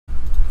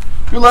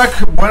Good luck.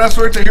 Buena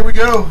suerte. Here we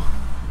go.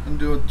 I'm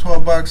doing a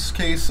 12-box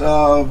case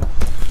of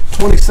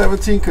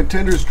 2017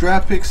 Contenders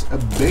draft picks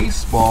of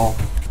baseball.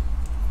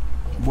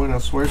 Buena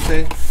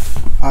suerte.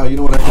 You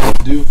know what I have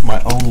to do?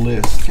 My own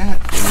list. God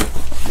damn it.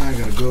 Now I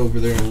gotta go over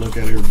there and look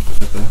at it at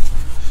the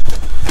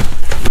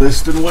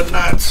list and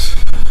whatnot.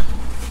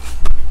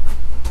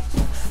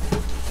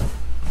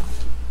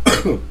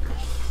 Here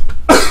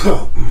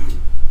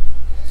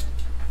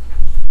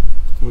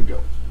we go.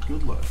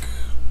 Good luck.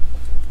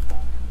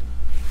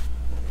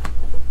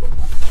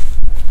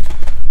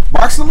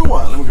 Box number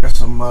one. Then we got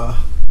some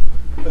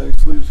bag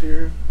sleeves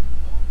here.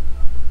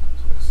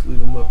 So I sleeve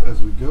them up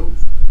as we go.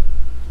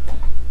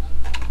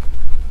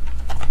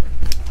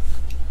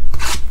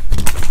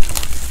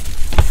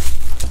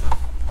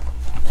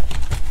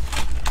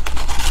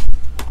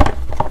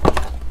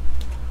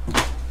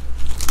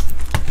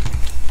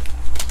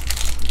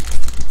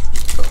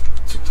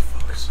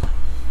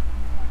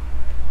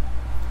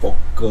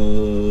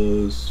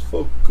 Focus,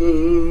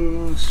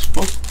 focus,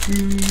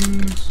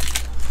 focus.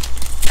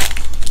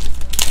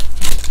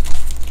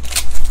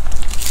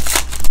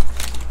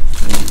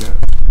 And we got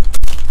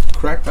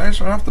cracked ice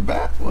right off the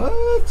bat.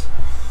 What?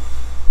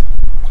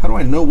 How do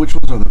I know which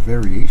ones are the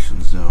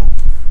variations though?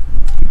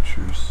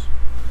 Pictures.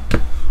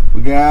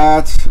 We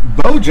got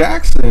Bo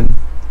Jackson,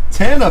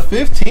 10 of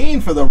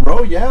 15 for the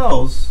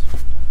Royals.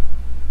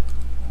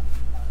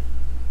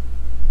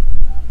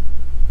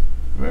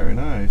 Very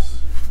nice.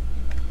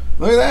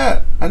 Look at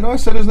that. I know I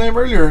said his name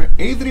earlier.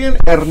 Adrian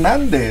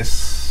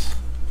Hernandez.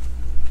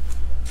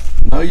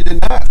 No, you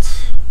did not.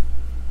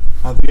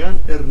 Adrian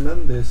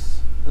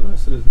Hernandez. I know I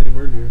said his name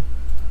earlier.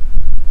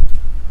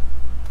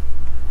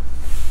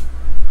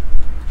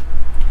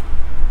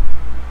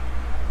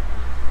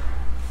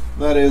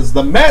 That is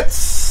the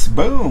Mets.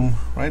 Boom.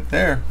 Right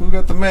there. Who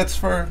got the Mets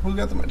for? Who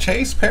got the Mets?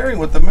 Chase pairing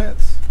with the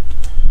Mets.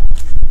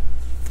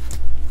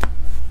 I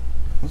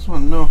just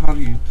want to know, how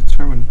do you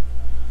determine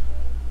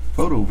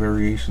photo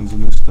variations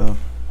in this stuff?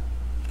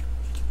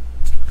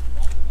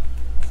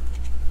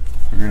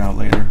 Figure it out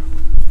later.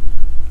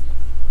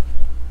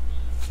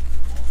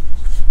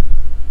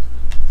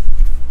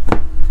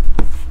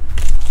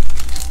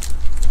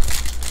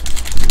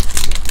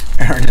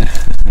 Aaron.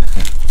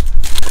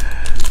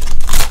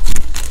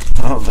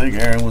 I don't think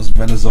Aaron was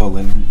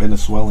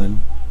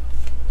Venezuelan.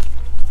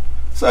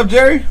 What's up,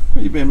 Jerry?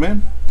 Where you been,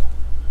 man?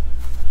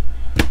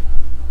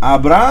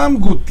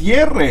 Abraham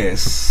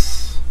Gutierrez.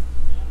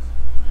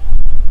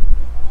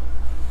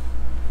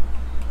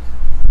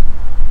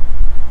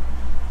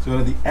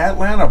 So the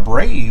Atlanta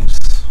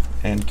Braves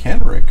and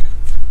Kendrick.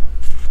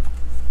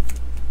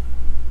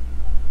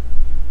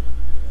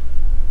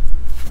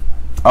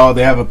 Oh,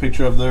 they have a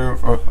picture of their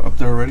up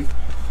there already.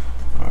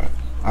 All right,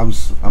 I'm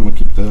gonna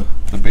keep the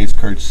base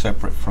cards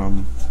separate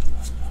from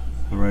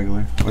the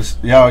regular.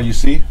 Yeah, you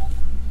see.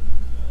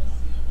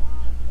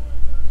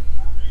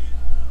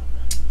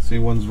 See,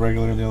 one's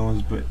regular, the other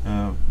one's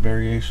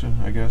variation,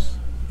 I guess.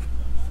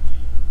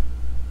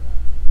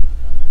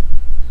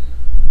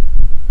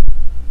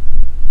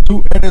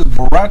 It is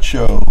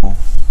Borracho.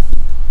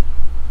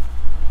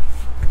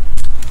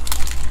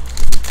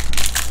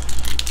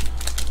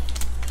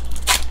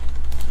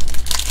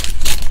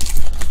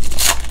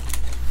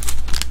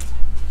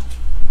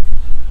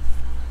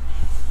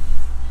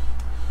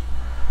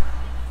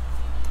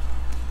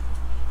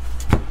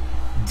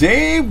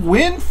 Dave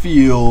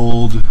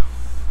Winfield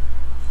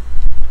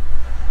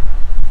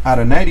out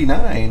of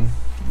 99.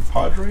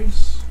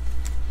 Padres.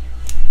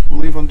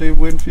 Believe on Dave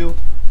Winfield.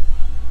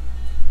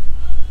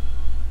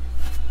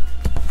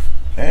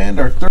 And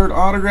our third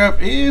autograph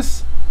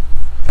is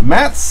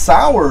Matt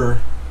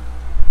Sauer.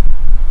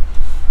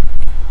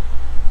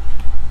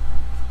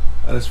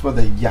 That is for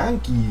the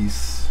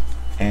Yankees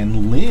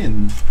and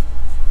Lynn.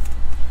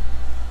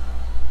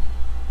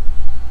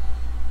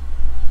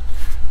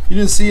 You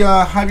didn't see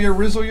Javier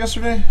Rizzo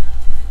yesterday?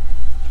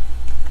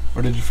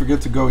 Or did you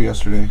forget to go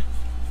yesterday?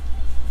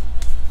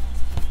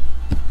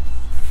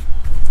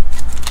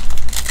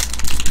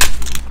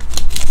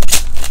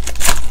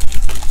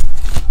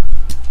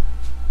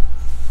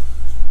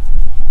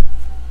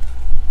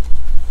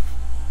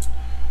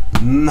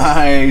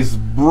 Nice,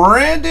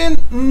 Brandon.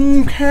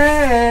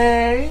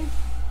 Okay.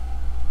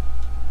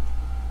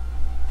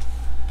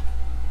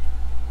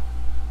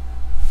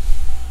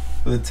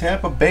 For the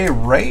Tampa Bay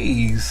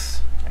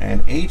Rays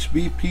and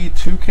HBP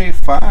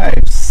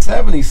 2K5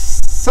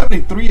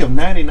 73 of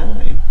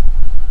 99.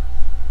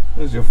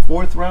 There's your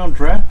 4th round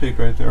draft pick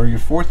right there, or your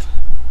 4th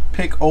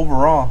pick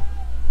overall.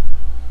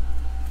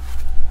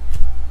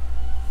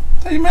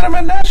 So you met him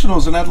at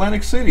Nationals in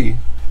Atlantic City.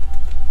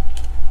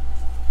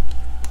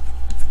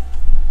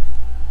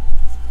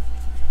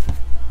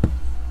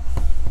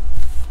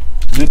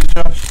 Did you,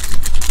 Josh?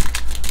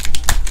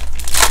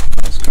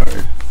 Nice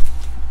card.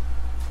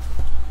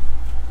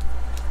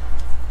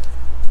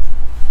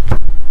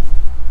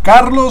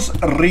 Carlos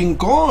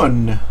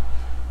Rincon.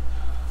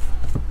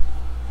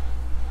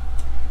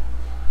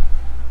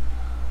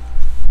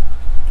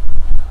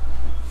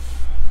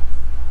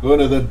 Go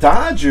to the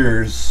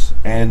Dodgers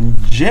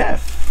And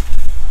Jeff.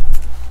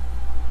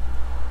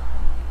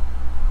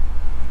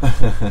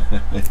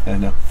 I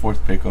know,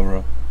 4th pick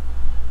overall.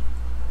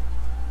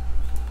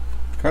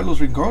 Carlos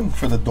Rincon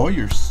for the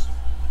Dodgers.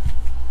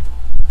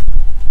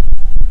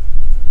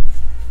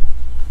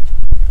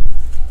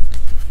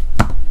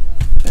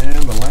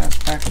 And the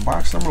last pack of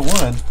box number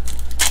 1.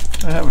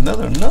 I have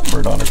another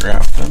numbered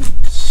autograph.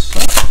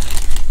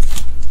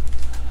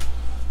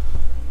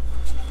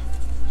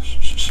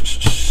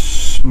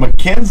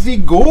 Mackenzie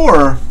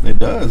Gore. It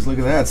does. Look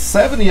at that.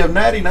 70 of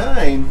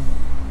 99.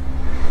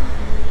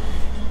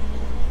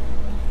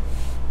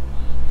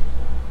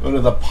 Go to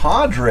the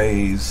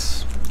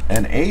Padres.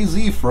 And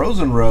AZ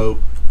Frozen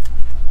Rope.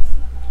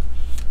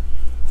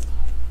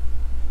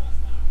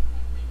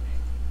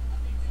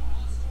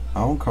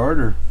 Alan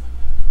Carter.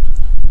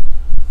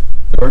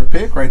 3rd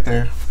pick right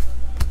there.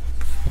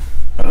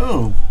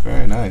 Oh,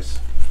 very nice.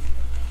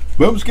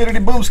 Boom, skiddity,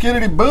 boom,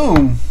 skiddity,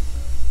 boom.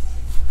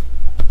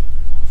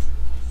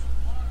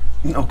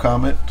 No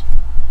comment.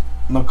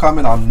 No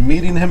comment on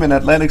meeting him in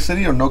Atlantic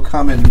City, or no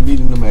comment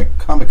meeting him at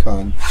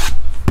Comic-Con.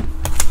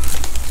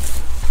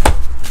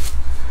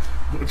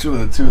 Which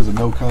one of the two is a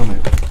no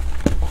comment?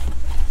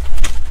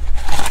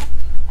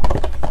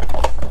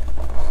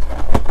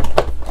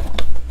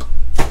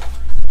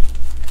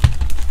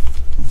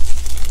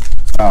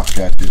 Oh,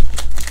 got you.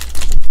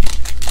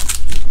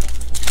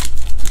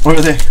 Where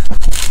are they?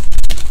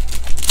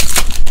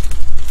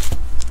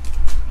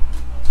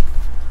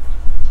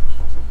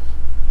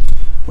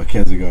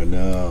 Mackenzie Gore,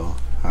 no.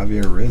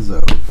 Javier Rizzo.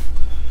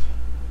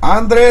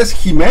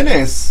 Andres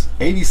Jimenez,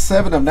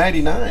 87 of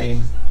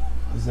 99.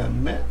 Is that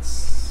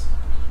Mets?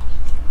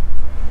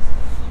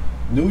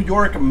 New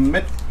York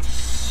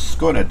Mets.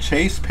 Going to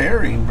Chase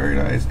Perry. Very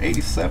nice.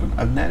 87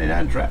 of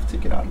 99 draft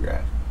ticket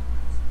autograph.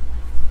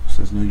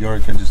 Says New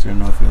York. I just didn't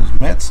know if it was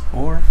Mets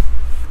or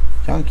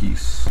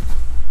Yankees.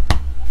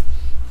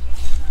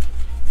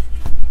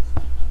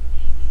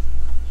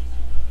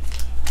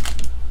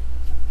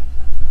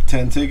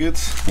 $10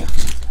 tickets.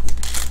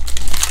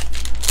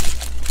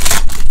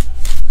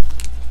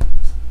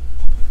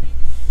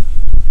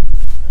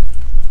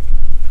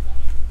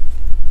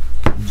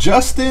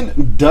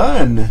 Justin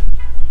Dunn.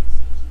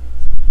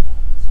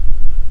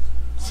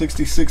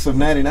 66 of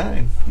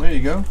 99. There you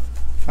go.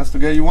 That's the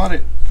guy you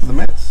wanted for the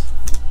Mets.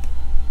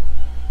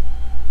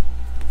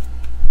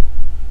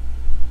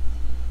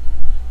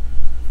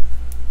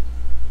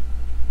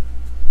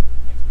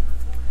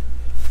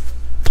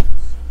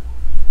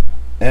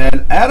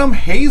 And Adam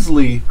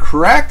Hazley,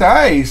 cracked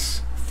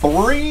ice,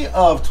 3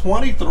 of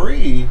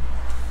 23.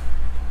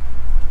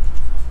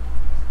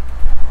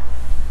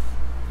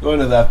 Going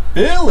to the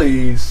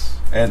Phillies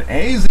and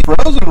AZ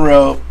Frozen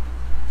Rope.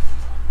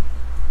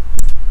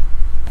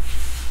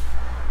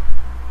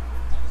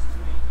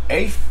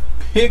 Eighth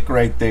pick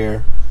right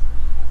there.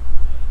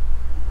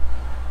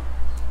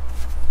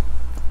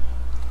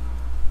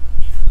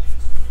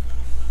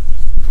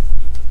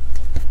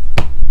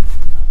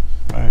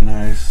 Very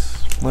nice.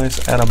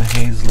 Nice Adam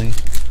Hazley.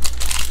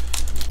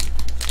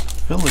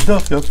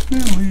 Philadelphia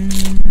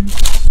Phillies.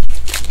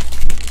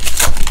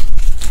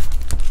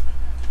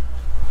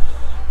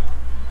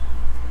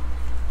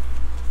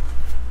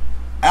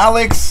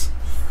 Alex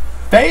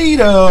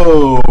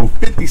Fado,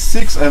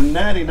 56 of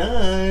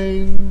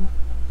 99.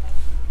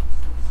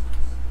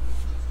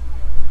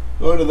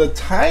 Go to the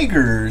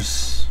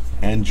Tigers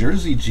and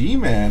Jersey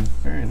G-Man.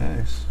 Very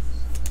nice.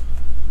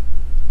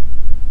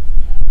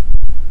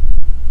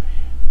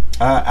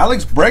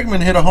 Alex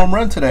Bregman hit a home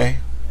run today.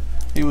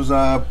 He was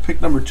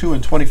pick number 2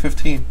 in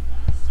 2015.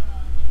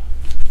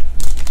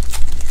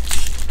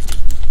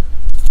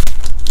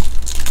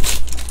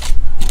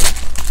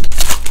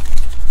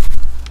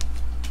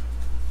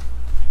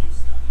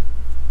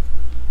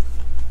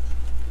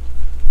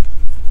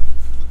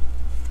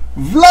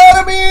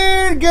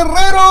 Vladimir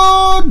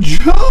Guerrero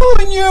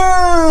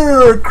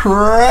Jr.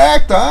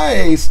 Cracked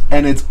ice,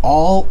 and it's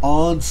all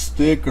on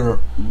sticker.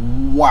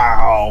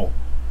 Wow.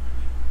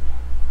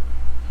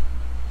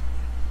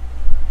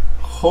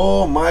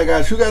 Oh my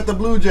gosh, who got the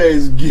Blue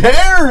Jays?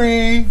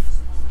 Gary!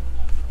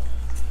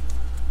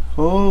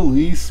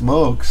 Holy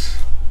smokes.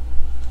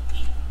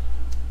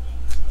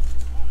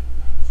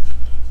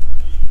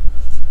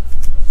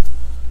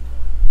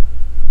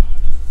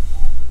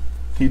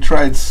 He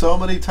tried so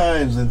many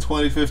times in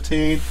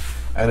 2015,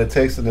 and it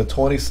takes him to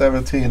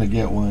 2017 to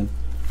get one.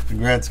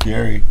 Congrats,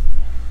 Gary.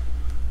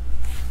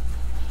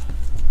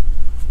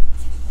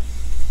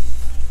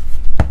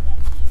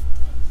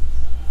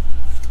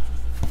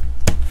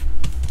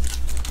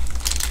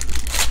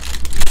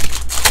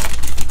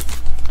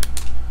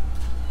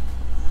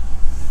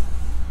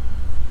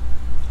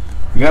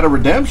 We got a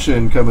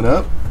redemption coming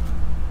up.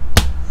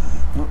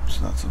 Oops,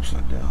 that's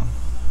upside down.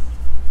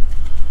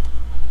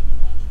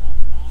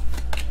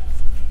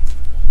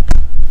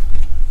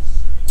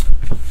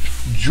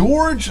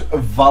 George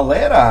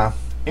Valera,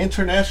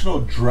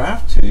 international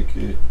draft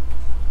ticket.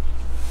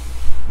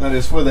 That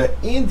is for the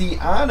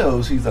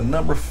Indianos. He's the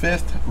number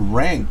 5th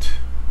ranked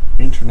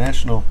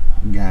international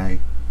guy.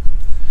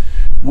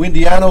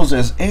 Windianos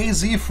as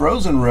AZ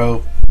Frozen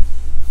Rope.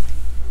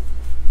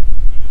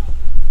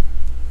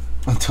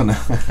 Until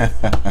now.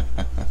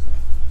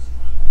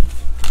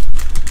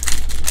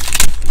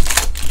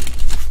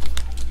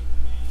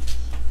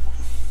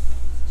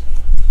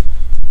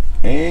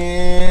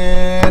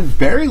 And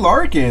Barry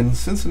Larkin,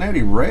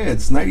 Cincinnati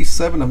Reds,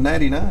 97 of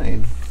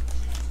 99.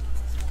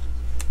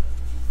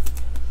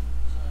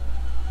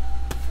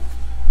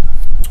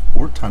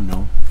 Or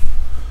Tano.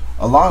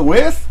 Along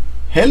with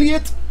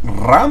Heliot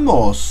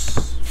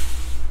Ramos.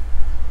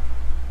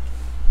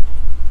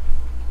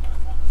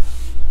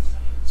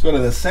 Let's go to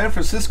the San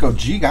Francisco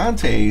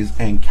Gigantes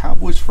and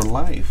Cowboys for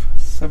Life.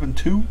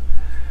 7-2,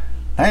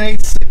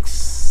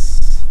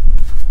 986.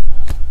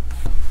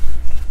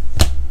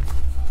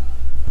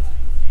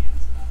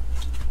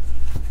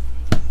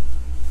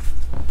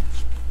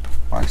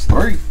 Box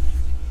 3.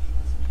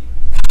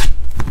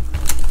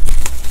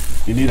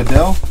 You need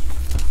Adele?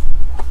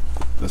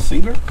 The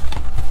singer?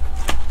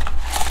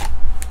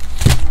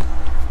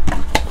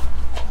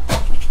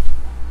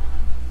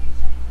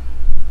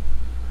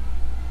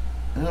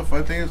 I don't know if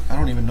I think I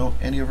don't even know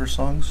any of her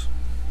songs.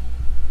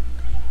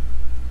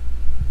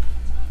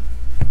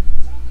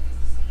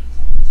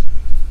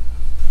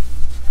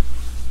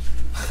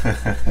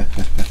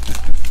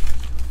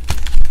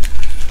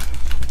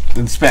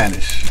 In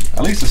Spanish.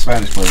 At least the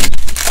Spanish players.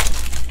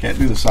 Can't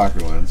do the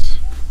soccer ones.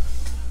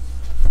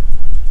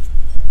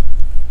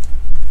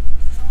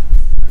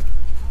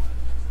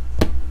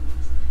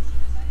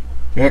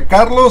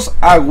 Carlos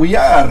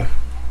Aguilar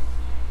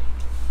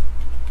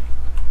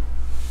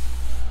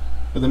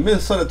for the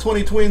Minnesota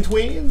 20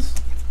 Twins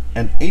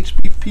and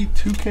HBP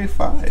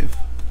 2K5.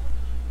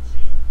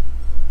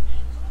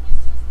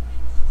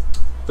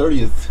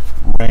 30th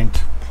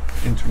ranked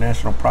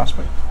international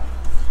prospect.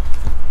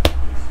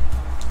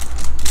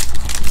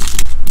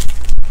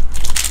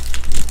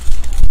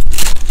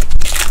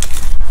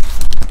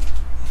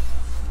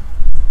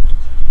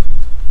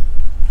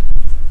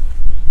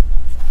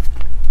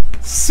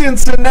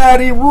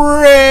 Cincinnati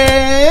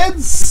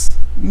Reds,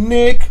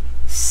 Nick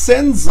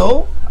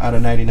Senzel out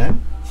of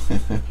 99.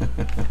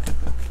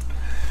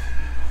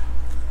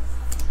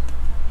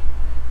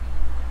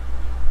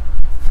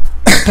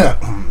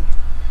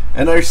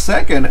 And our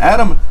second,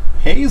 Adam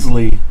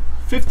Hazley,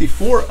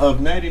 54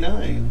 of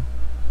 99.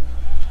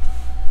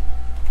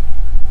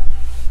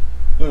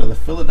 Go to the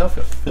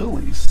Philadelphia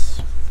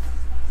Phillies.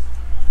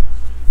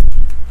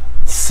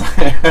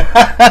 Psych.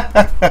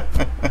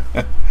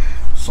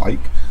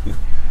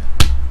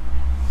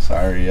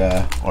 Sorry,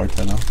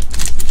 Orteno.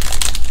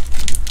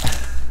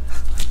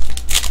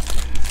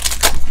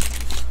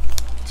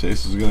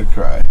 Chase is gonna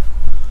cry.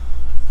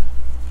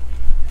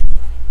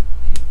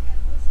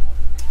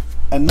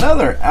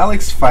 Another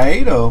Alex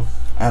Faedo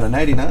out of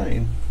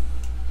 99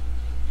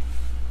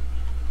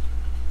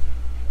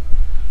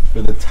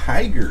 for the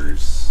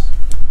Tigers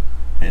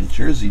and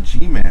Jersey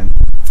G-Man.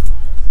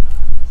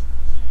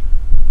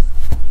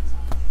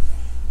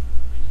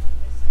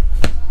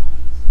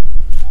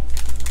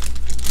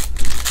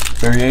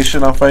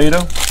 Variation on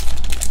Faedo.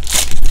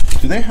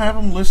 Do they have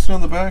them listed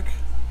on the back?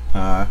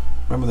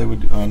 Remember they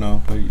would. Oh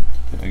no, I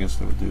guess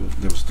they would do it.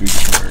 There was 3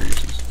 different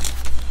variations.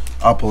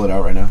 I'll pull it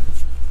out right now.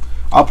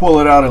 I'll pull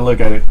it out and look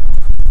at it.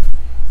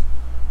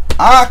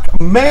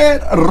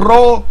 Ahmed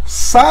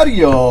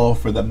Rosario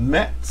for the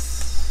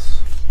Mets.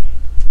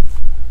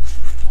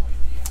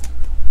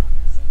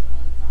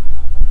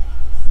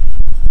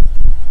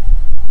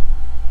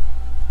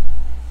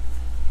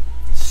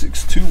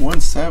 .6'2",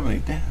 170.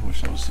 Damn, I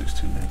wish I was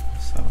 6'2",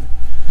 170.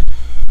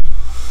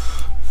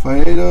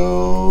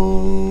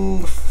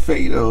 Fado.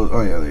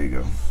 Oh yeah, there you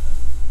go.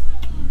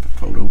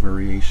 Photo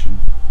variation.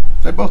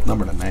 They're both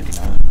numbered at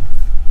 99.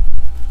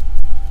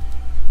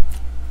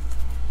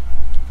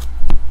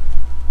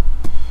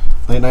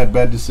 Late night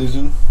bad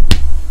decision.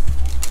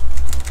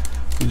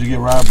 Did you get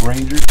Rob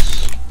Rangers?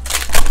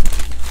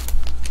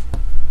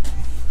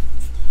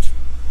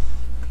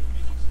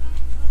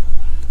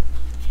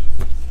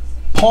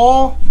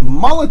 Paul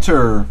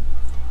Molitor,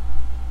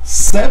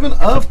 7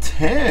 of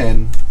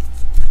 10.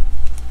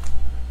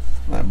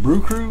 That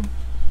Brew Crew.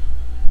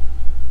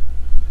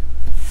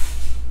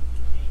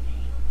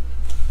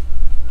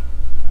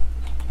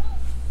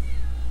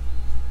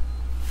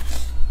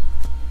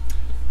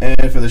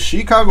 And for the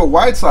Chicago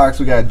White Sox,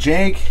 we got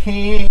Jake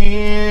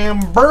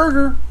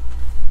Hamburger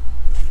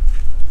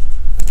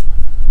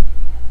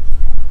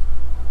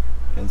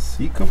and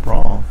C.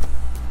 Cabral.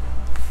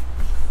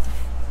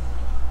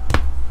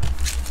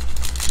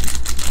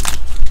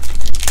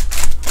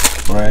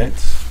 Right.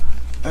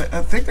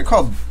 I think they're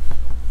called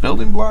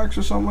building blocks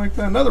or something like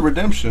that. Another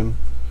redemption.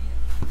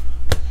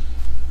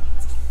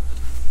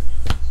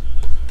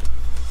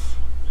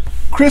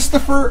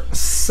 Christopher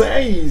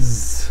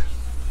Says.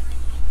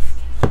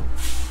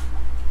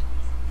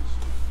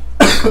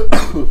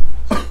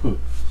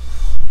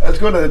 Let's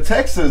go to the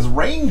Texas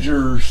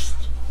Rangers.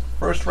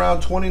 First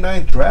round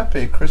 29th draft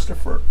pick,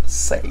 Christopher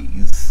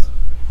Says.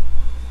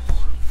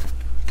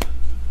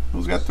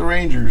 Who's got the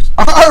Rangers?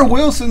 R.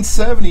 Wilson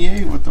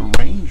 78 with the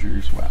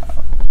Rangers. Wow.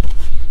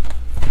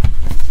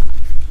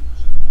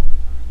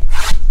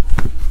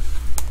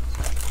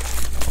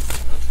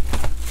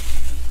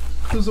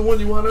 Who's the one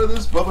you want out of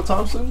this? Bubba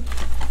Thompson?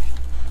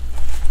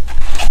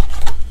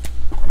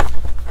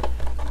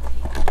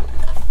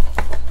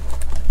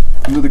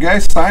 Did the guy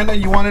sign that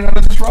you wanted out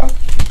of this, Rob?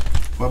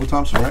 Bubba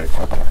Thompson, right?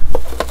 Okay.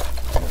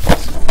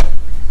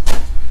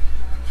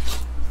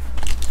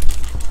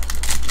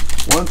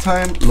 One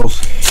time, Los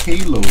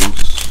Halos.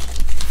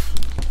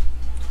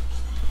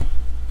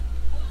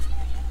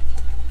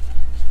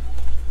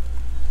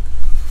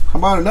 How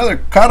about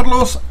another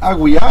Carlos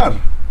Aguilar?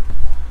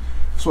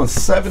 This one's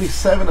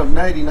 77 of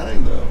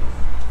 99, though.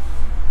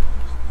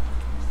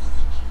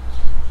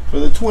 For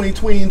the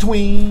 2020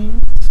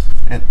 Twins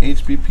and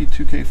HBP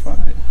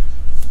 2K5.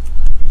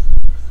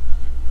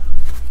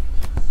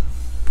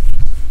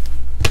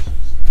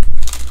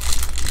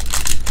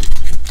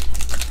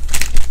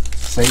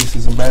 Sace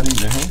isn't bad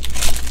either, huh?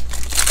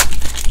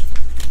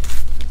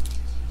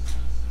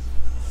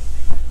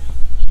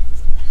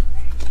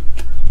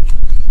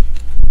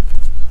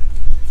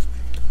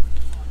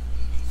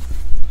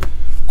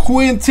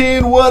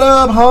 Quentin, what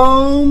up,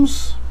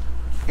 Holmes?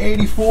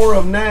 84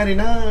 of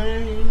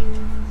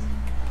 99.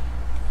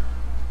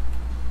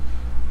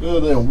 Oh,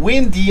 the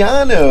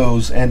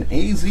Windianos and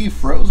AZ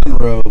Frozen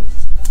Rope.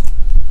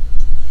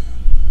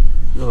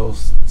 Little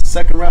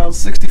second round,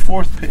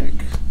 64th pick.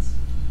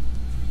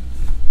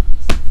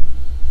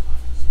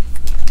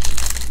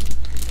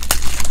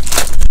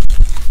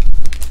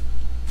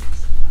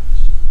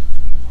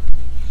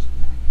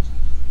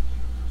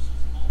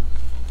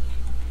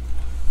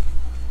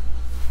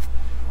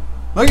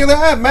 Look at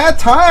that, Matt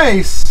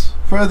Tice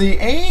for the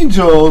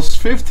Angels,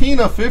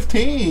 15 of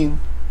 15.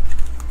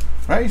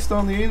 Right, he's still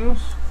on the Angels?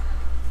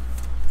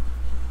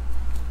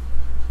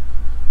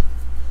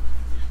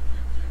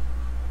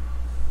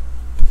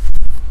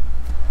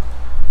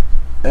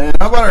 And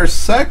how about our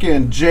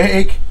second,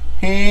 Jake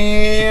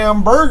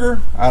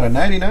Hamburger out of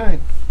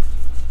 99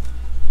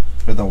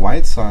 for the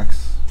White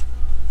Sox.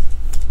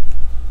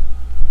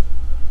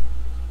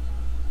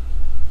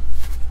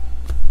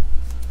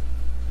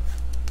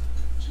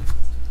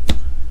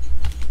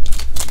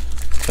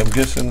 I'm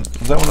guessing,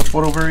 is that one a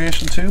photo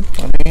variation too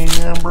on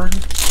Hamburger?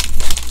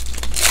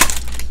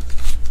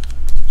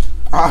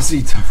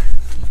 Aussie time.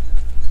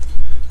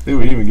 They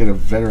would even get a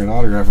veteran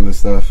autograph on this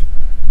stuff.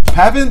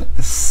 Pavin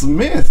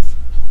Smith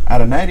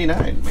out of 99.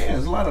 Man,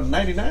 there's a lot of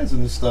 99s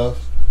in this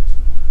stuff.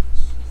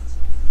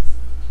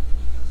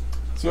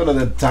 Let's go to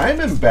the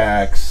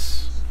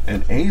Diamondbacks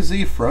and AZ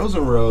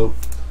Frozen Rope.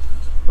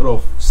 Little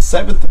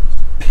 7th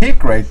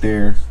pick right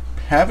there.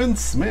 Pavin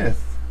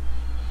Smith.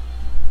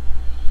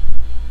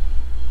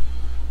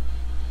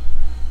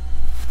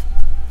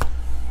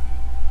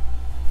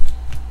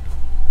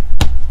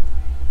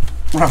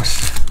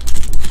 Rocks.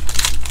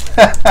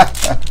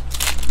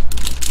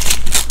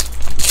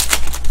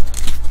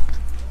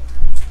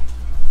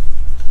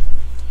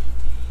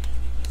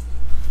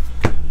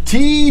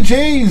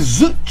 TJ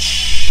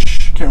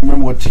Zuch. Can't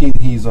remember what team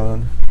he's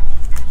on.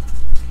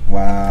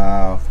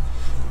 Wow.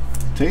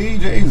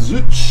 TJ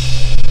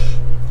Zuch.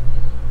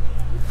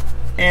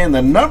 And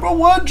the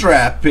 #1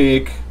 draft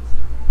pick,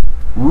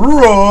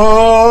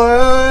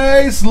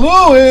 Royce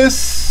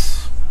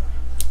Lewis.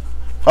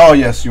 Oh,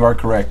 yes, you are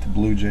correct.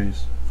 Blue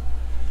Jays.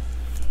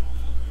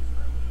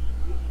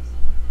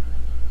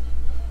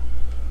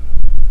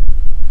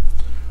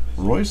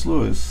 Royce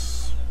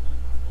Lewis,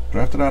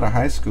 drafted out of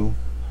high school.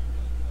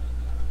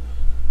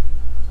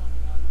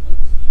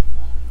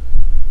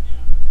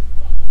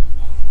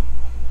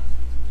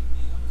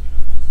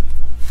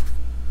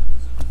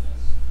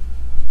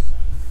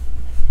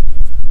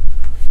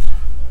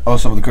 Oh,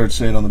 some of the cards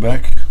say it on the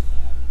back.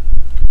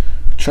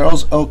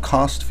 Charles L.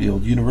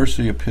 Costfield,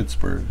 University of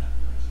Pittsburgh.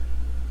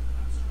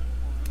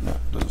 No,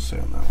 it doesn't say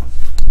on that one.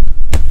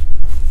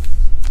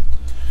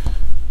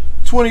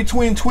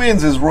 20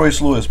 Twins is Royce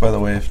Lewis, by the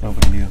way, if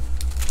nobody knew.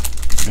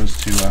 Goes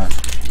to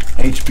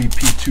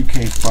HBP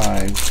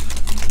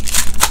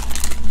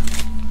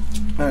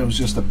 2K5. That was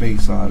just a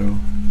base auto.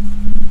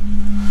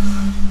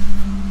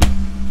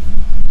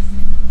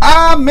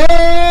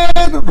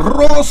 Ahmed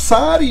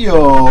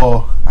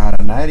Rosario out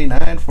of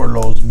 99 for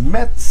los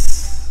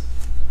Mets.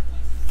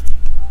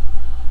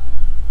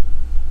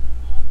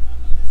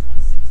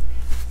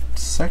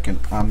 Second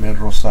Ahmed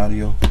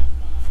Rosario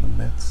for the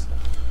Mets.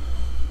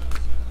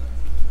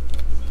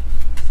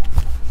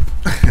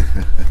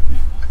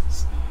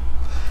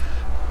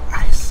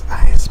 Ice,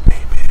 ice, baby.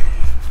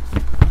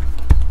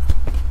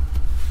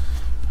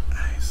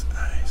 Ice,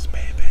 ice,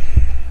 baby.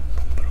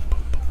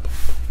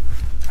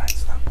 Right,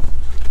 stop.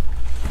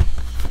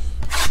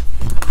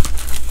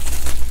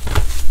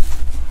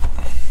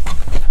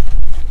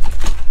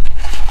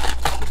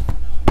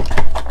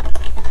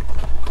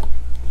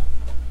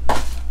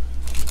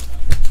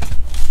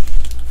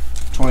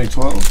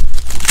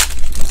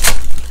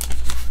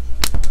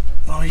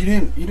 Oh, you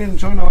didn't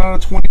join a lot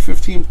of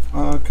 2015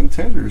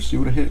 contenders. You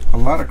would have hit a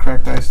lot of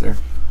cracked ice there.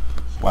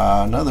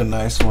 Wow, another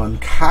nice one.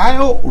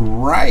 Kyle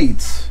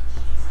Wright.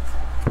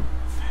 I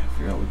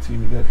forgot what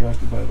team he got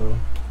drafted by, though.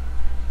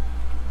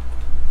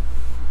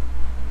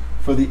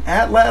 For the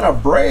Atlanta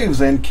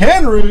Braves and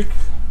Kenrick.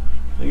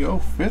 There you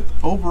go, 5th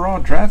overall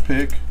draft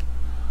pick.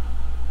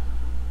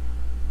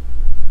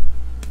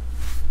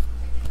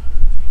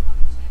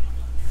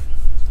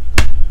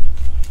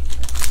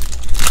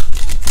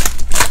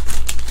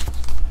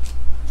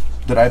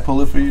 Did I pull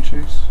it for you,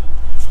 Chase?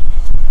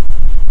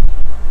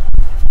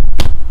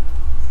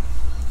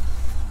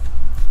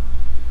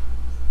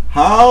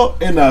 How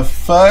in the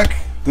fuck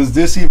does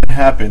this even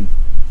happen?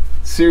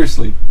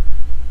 Seriously.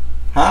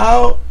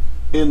 How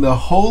in the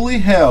holy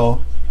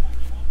hell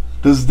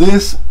does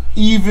this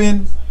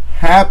even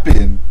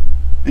happen?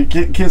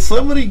 Can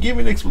somebody give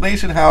me an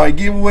explanation how I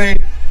give away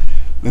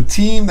the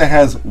team that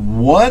has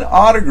one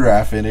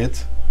autograph in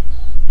it,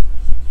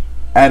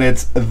 and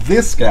it's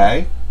this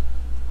guy,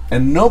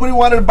 and nobody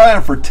wanted to buy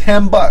it for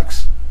 10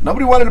 bucks?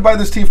 Nobody wanted to buy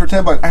this team for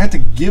 10 bucks. I had to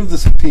give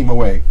this team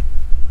away.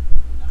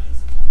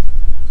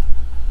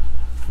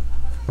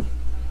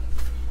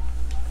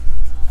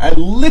 I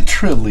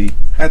literally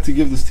had to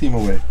give this team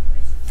away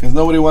because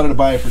nobody wanted to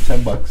buy it for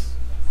 10 bucks.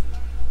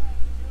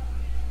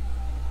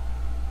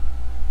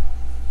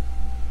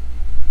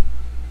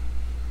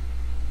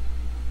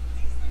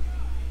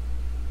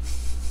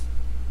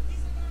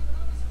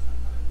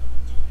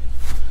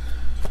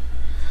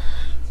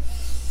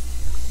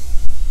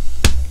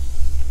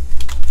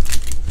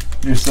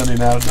 You're sending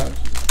out, Doug?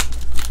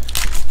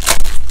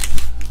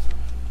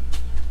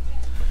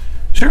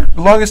 Sure.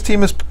 The longest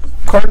team is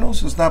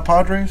Cardinals. It's not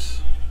Padres.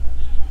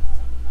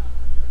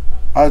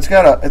 It's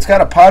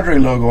got a Padre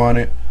logo on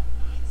it.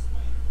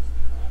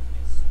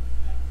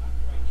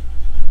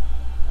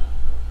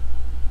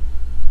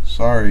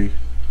 Sorry.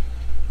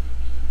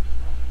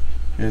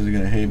 You guys are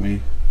gonna hate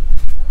me.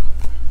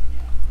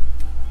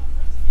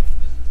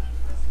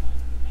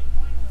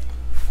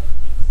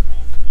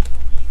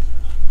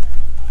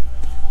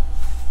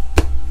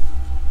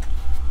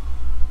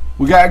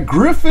 We got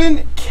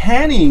Griffin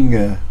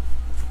Canning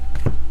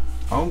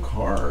on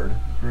card.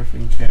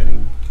 Griffin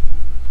Canning.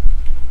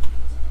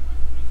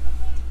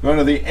 Going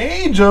to the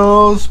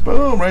Angels.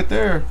 Boom, right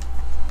there.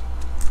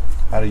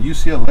 Out of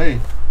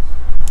UCLA.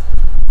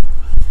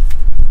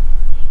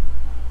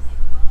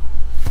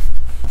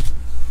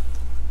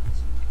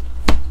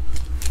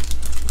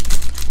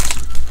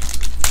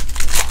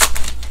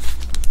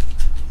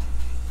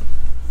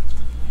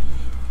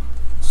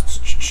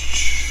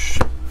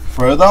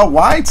 For the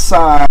White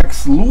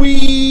Sox,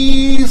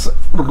 Luis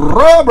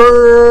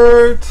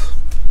Robert.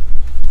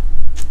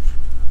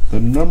 The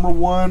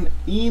 #1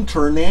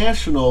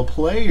 international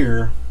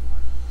player,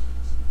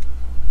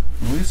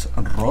 Luis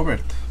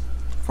Robert,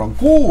 from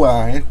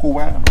Cuba,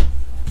 Cubano.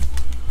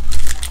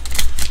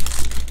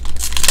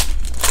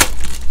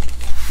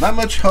 Not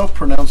much help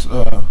pronounce. You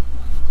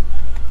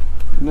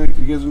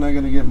guys are not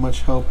gonna get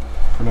much help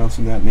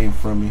pronouncing that name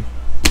from me.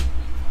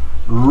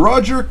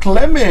 Roger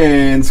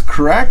Clemens,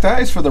 cracked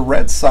ice for the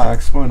Red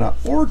Sox, going to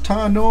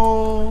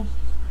Ortano.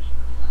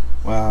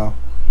 Wow.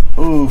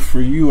 Oh, for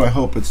you, I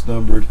hope it's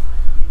numbered.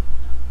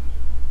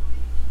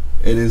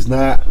 It is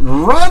not.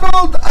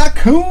 Ronald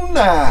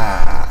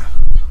Acuna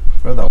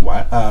for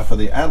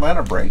the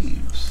Atlanta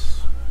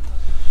Braves.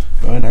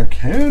 Going to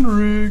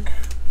Kenrick.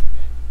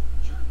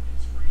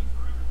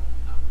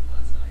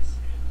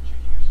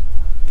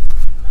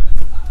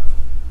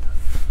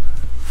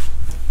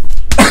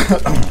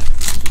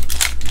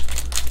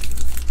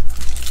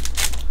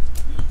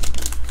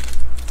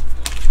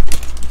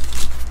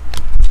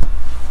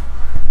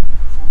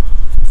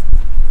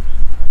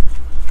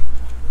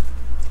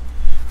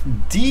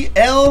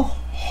 DL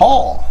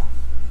Hall.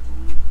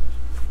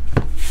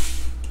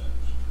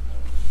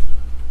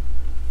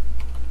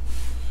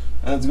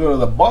 Let's go to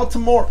the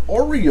Baltimore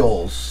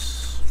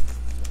Orioles.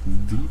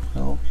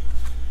 DL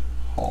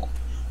Hall.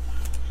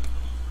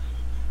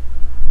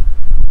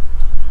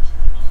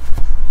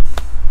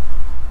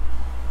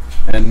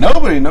 And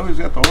nobody knows he's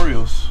got the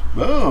Orioles.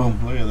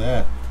 Boom, look at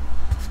that.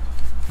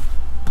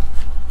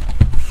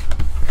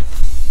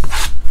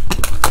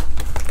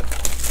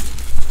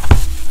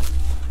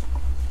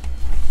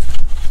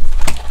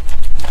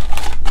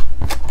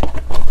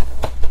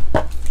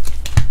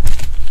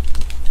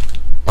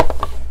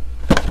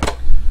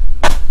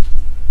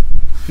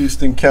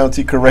 Houston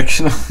County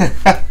Correctional.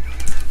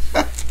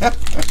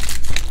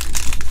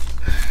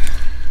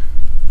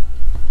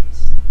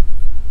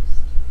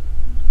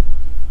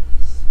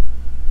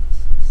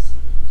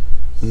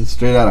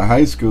 Straight out of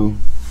high school.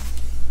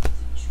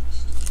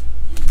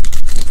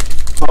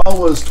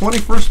 Paul was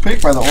 21st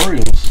pick by the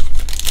Orioles.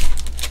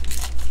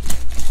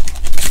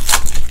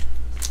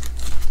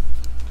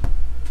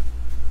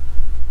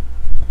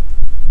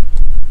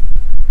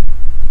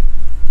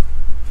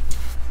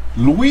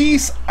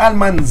 Luis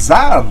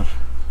Almanzar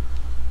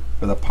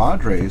for the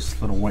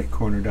Padres. Little white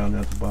corner down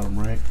at the bottom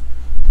right.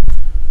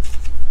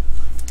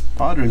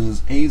 Padres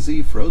is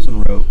AZ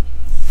Frozen wrote.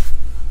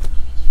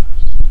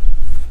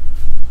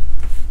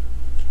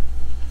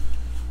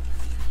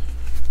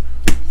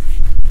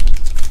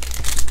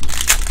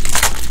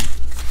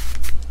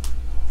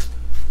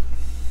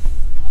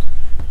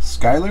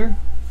 Skyler.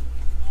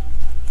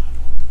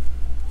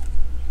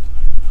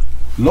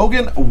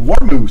 Logan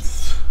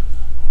Warmuth.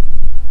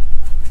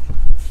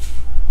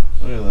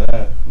 Look at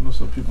that. I know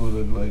some people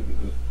that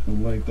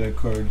like that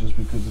card just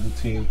because of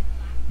the team.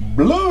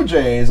 Blue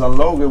Jays on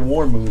Logan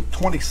Warmuth,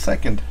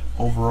 22nd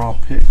overall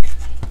pick,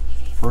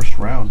 first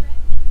round.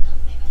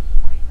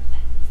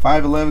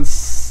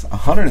 5'11",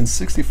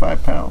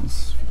 165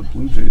 pounds for the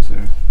Blue Jays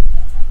there.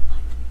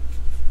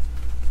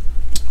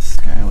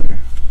 Skyler.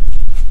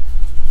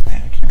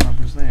 Man, I can't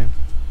remember his name.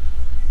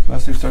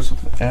 Last name starts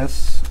with an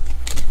S.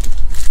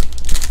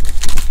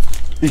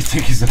 You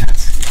think he's an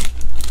S?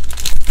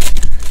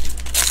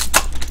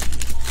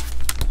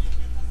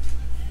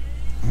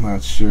 I'm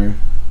not sure.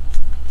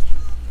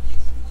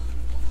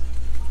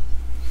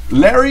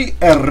 Larry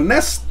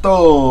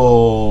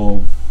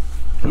Ernesto.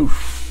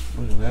 Oof,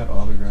 look at that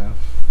autograph.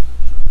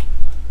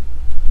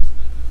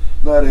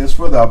 That is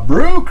for the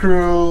Brew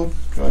Crew.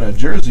 Going to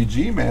Jersey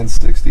G-Man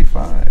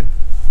 65.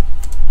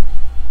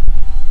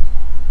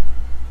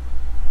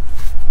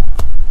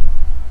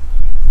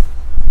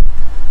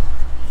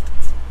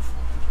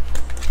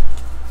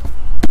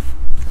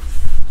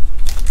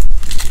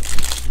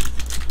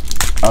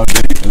 Oh,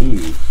 did he?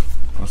 Ooh,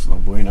 that's no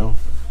bueno.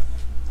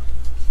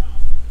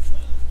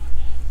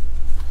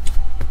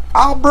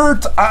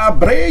 Albert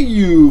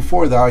Abreu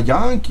for the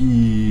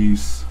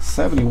Yankees.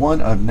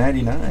 71 of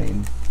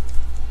 99.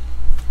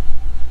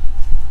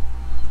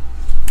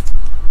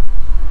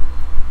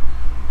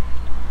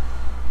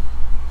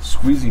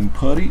 Squeezing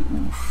putty.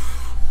 Oof.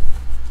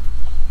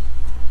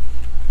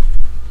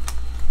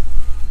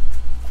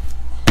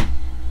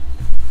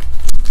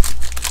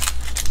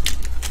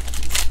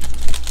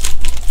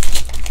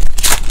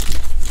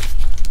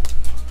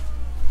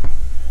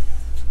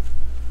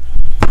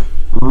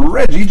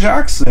 Reggie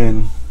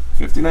Jackson,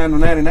 59 of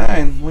 99.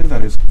 I believe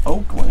that is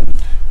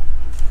Oakland.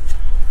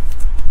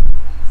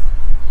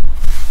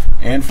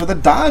 And for the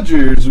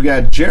Dodgers, we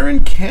got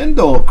Jaron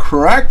Kendall,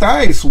 cracked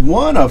ice,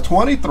 1 of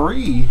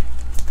 23.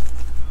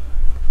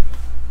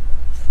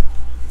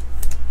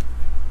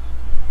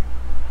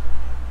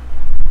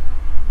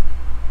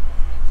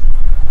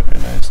 Very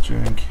nice,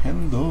 Jaron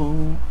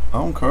Kendall.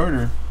 On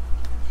Carter.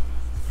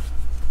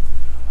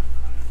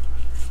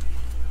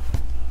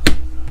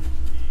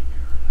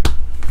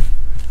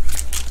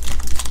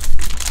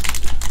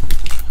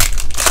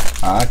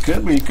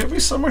 Could be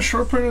some more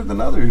short printed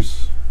than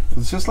others.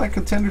 It's just like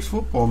Contenders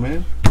football,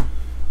 man.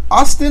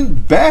 Austin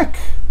Beck,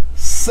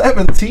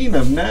 17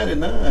 of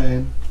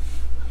 99.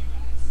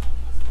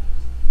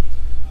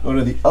 Go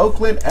to the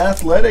Oakland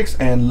Athletics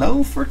and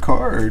loan for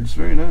cards.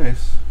 Very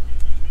nice.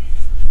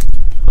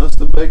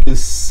 Austin Beck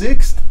is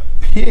 6th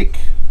pick.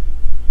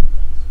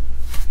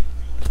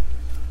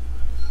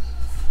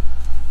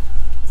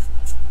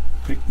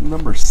 Pick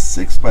number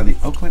 6 by the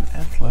Oakland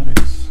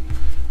Athletics.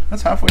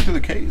 That's halfway through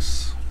the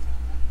case.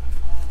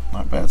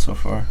 Not bad so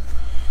far.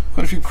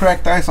 Quite a few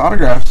cracked ice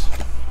autographs.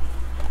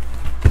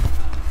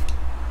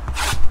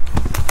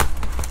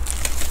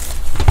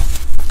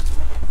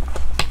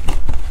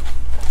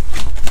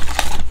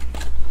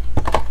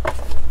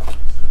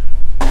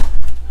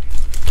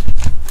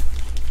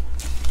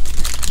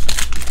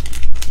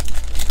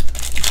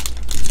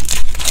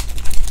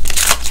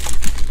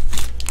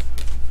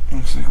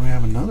 Looks like we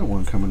have another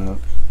one coming up.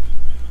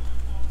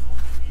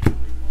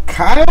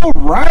 Kyle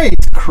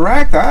Wright,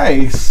 cracked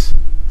ice.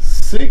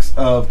 6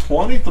 of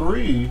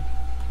 23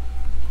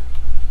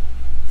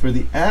 for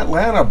the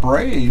Atlanta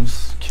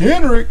Braves.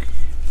 Kendrick.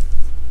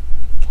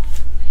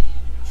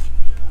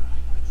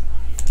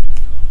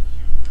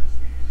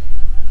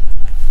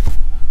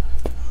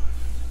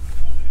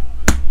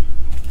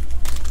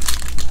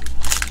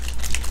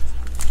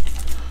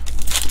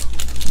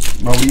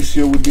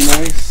 Mauricio would be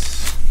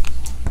nice.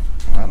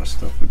 A lot of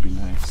stuff would be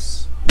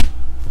nice.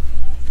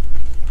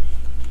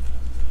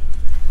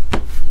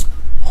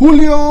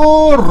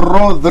 Julio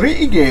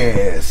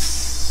Rodriguez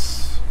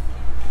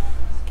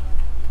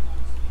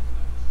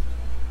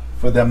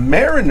for the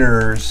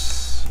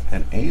Mariners,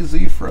 and AZ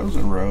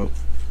Frozen Rope.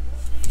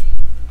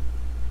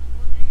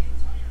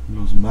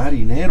 Los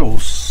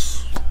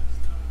Marineros.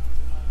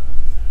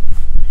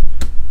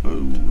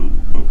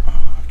 Oh,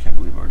 I can't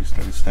believe I already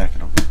started stacking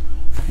them.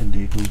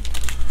 Indeed.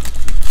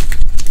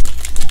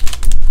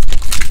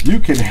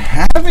 You can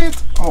have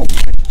it. Oh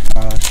my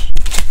gosh.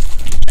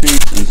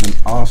 Chase is an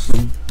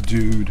awesome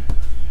dude.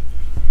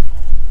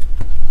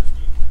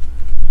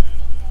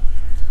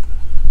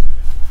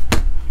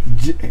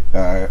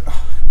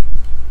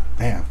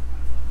 Damn.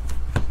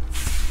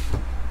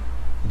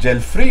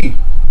 Gelfrey.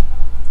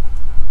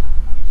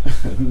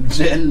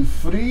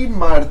 Gelfrey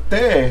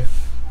Marte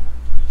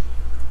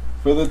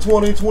for the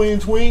 2020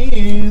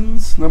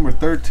 Twins. Number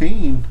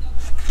 13.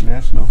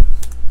 National.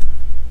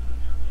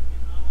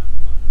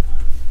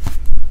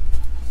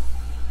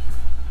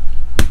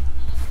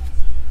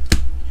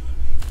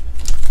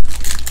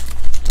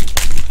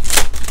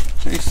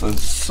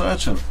 Jason's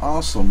such an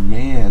awesome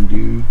man,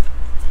 dude.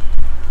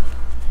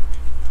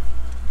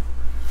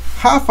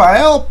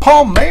 Rafael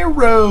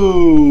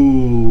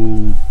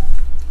Palmeiro.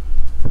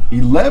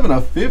 11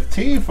 of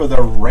 15 for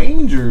the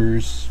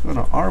Rangers. Going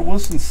to R.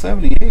 Wilson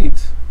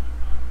 78.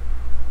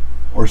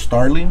 Or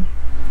Starling.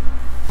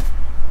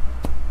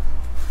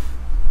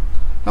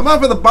 How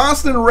about for the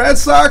Boston Red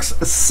Sox?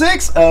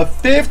 6 of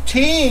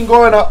 15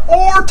 going to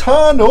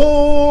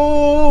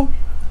Ortano.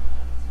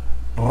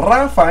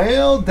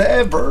 Rafael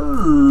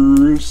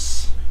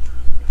Devers.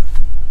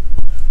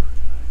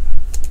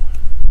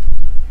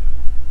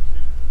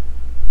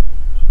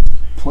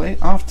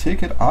 Playoff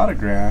ticket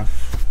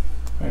autograph.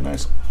 Very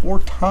nice.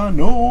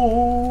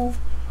 Ortano.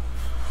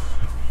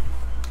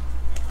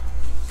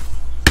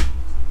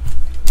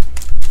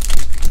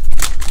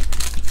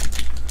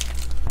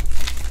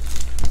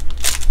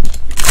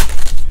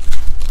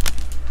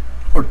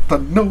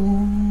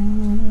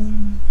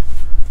 Ortano.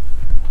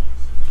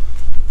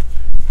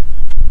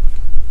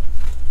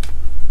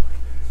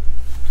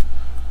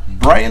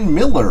 Brian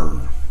Miller.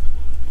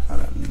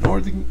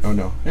 Northern. Oh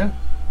no. Yeah.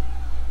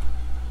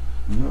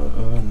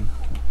 No,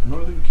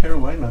 Northern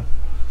Carolina.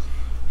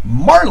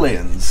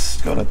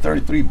 Marlins. Go to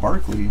 33.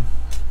 Barkley.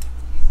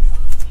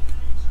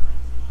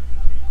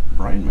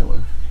 Brian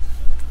Miller.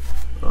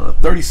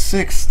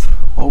 36th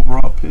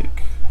overall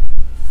pick.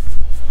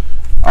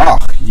 Oh,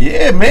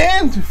 yeah,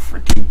 man.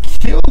 Freaking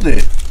killed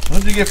it.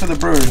 What did you get for the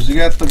Brewers? You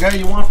got the guy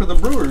you want for the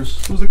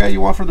Brewers. Who's the guy you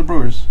want for the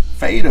Brewers?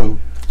 Fado.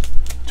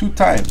 2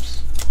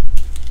 times.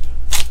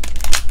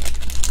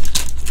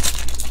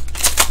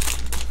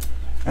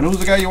 And who's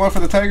the guy you want for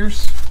the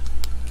Tigers?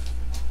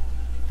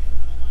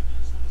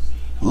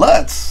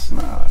 Lutz.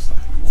 No, that's not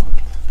who you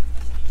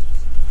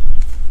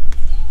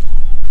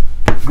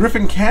want.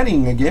 Griffin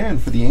Canning again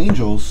for the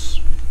Angels.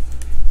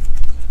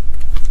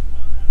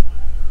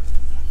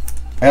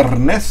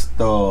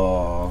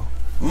 Ernesto.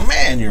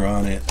 Man, you're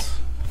on it.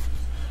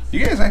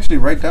 You guys actually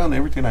write down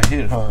everything I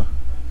hit, huh?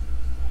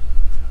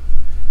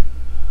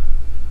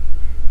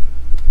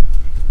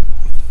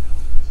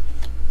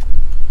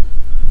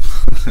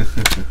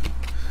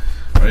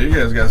 Well, you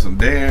guys got some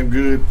damn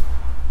good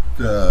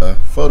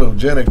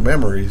photogenic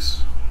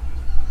memories.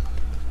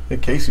 I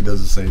think Casey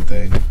does the same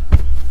thing.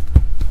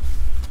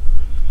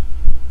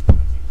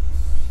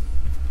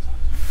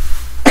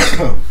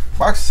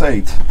 Box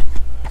 8.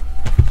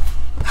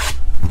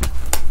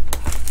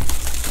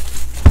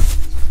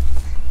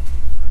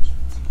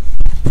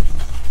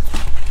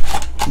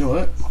 You know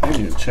what? I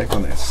need to check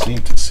on that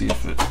sink to see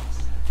if it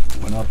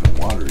went up in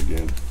water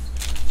again.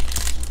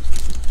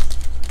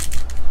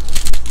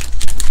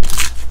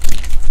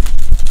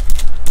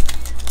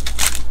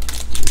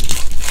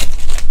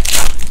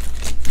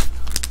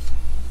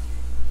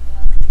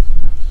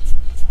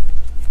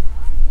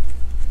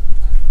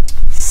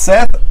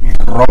 Seth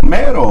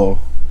Romero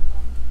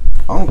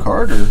on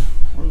Carter.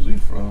 Where's he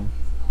from?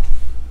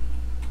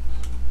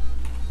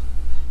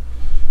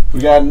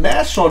 We got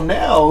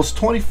Nationals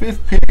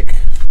 25th pick.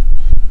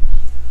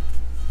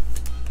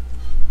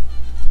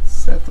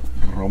 Seth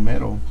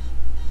Romero.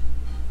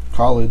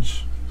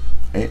 College.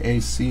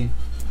 AAC.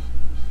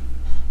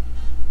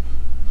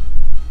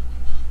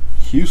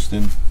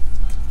 Houston.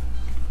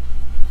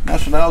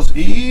 Nationals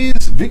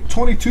is Vic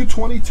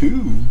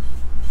 2222.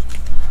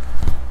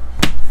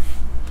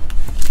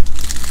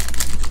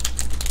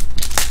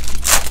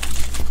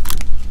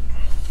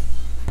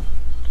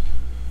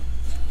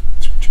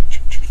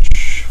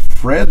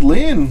 Fred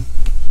Lynn,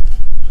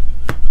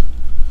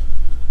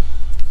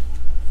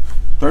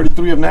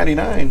 33 of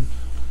 99.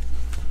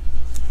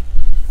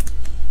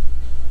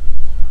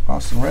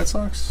 Boston Red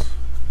Sox.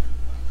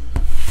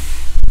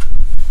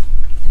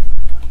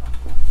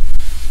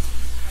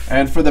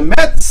 And for the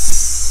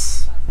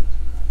Mets,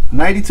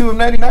 92 of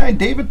 99,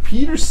 David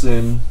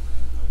Peterson,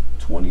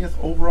 20th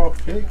overall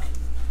pick.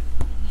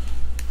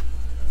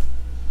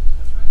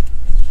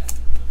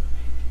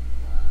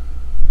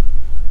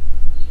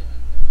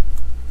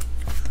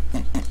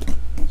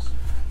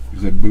 He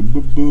said boom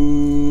boom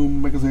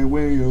boom, make us say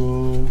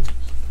wayo.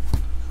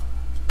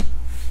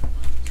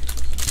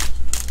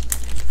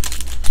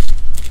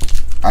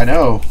 I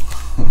know.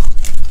 I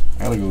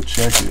gotta go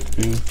check it,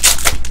 dude.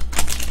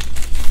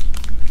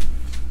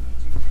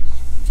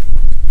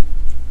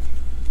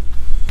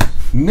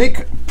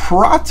 Nick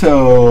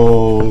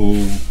Prato.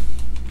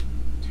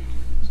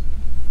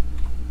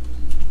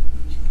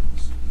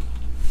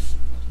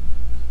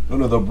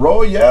 One of the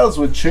Royals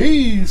with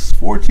cheese.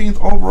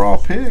 14th overall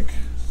pick.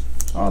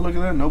 Oh, look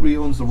at that. Nobody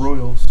owns the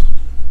Royals.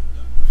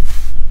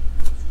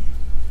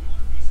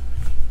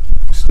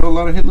 Still a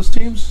lot of hitless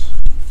teams?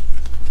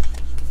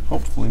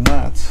 Hopefully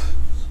not.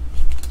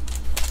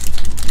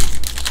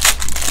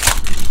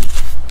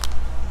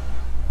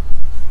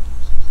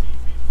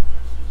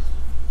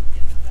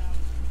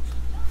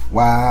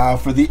 Wow,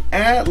 for the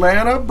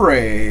Atlanta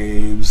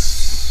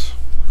Braves.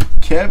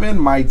 Kevin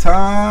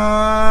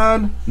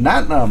Maitan.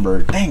 Not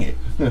numbered. Dang it.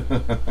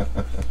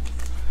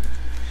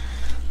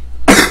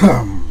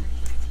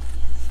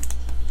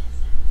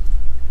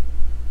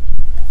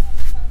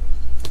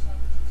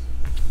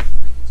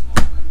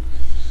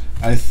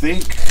 I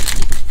think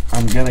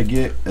I'm gonna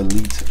get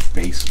Elite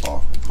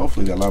Baseball.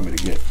 Hopefully they allow me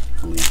to get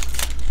Elite.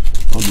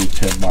 I'll do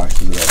 10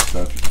 boxes of that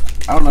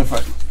stuff. I don't know if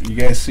you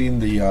guys seen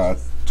the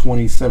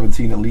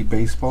 2017 Elite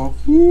Baseball.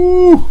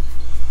 Woo!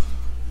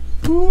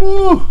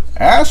 Woo!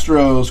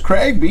 Astros,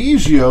 Craig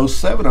Biggio,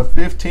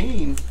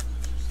 7/15.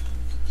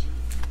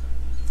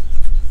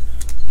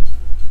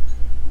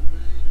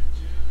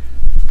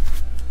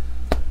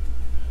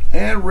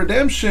 And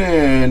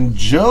redemption,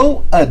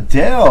 Joe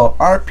Adele,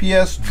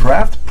 RPS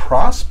Draft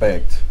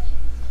Prospect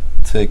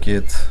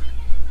ticket.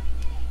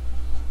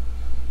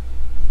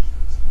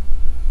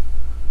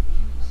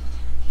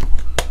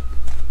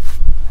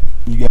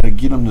 You got to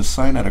get him to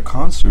sign at a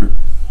concert.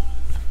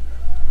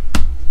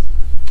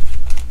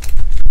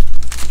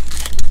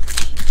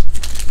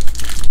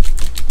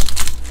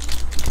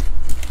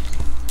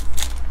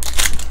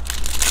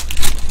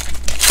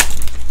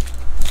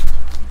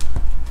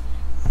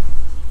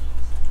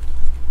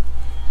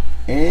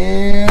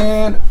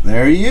 And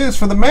there he is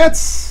for the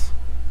Mets.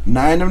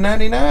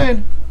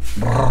 9/99.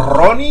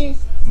 Ronnie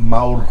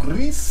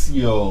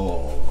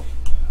Mauricio.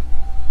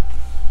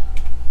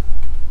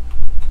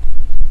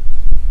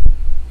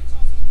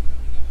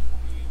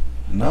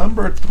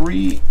 Number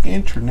 3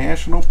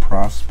 international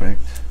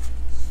prospect.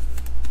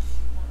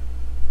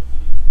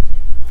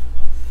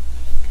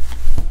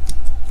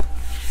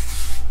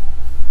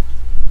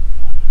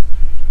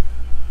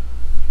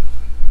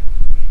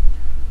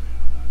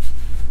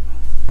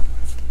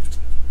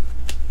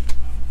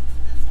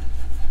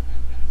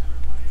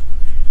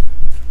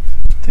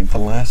 I think the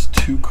last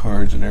 2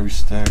 cards in every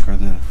stack are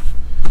the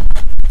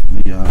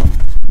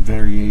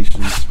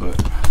variations, but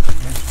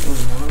that's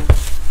really one.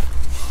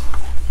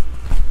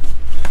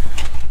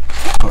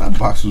 Oh, that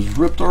box was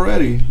ripped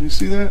already. You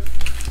see that?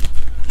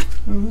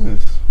 Look at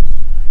this.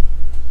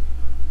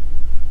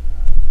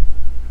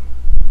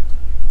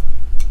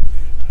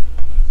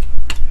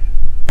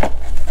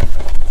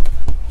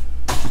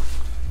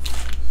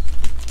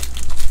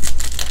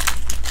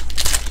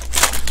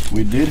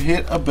 We did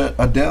hit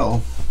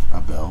Adele.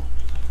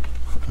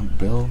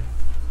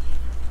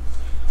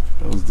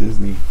 That was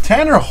Disney.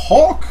 Tanner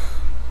Houck.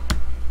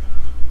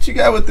 What you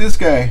got with this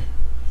guy?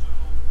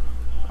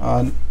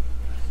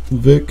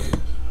 Vic.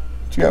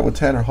 What you got with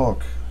Tanner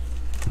Houck?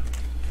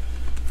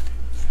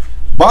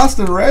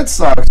 Boston Red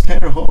Sox,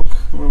 Tanner Houck.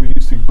 Where we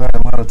used to buy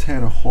a lot of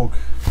Tanner Houck.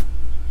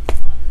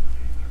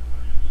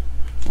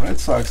 Red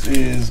Sox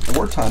is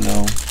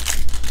Ortano.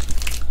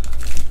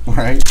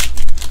 Right?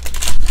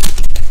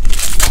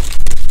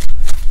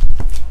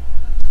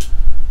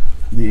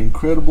 The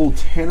incredible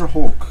Tanner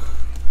Houck.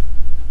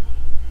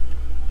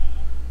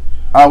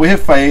 We hit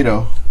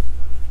Faedo.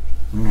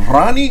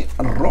 Ronnie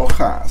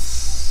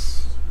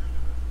Rojas.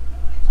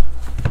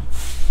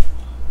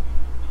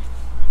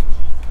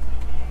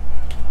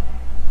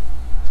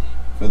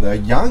 For the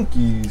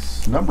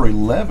Yankees, number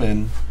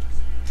 11.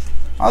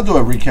 I'll do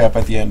a recap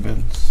at the end,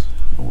 Vince.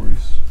 No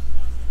worries.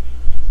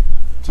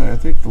 So I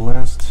think the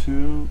last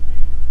 2.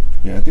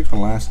 Yeah, I think the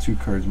last 2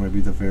 cards might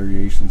be the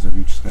variations of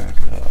each stack.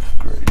 Oh,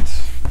 great.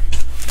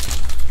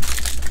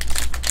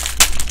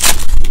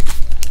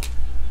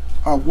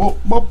 I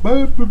want my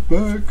baby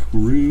back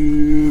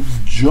ribs.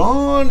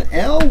 John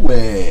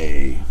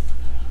Elway.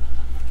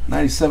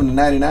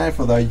 97/99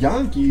 for the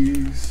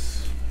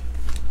Yankees.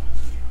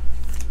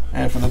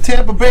 And for the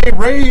Tampa Bay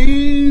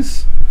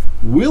Rays,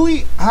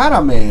 Willie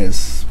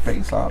Adames.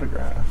 Base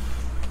autograph.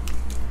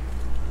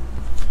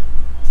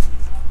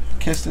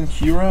 Keston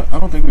Hiura. I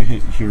don't think we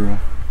hit Hiura.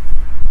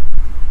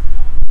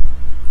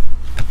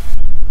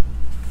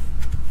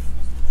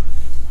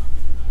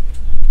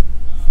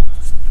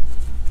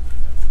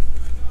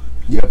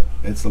 Yep,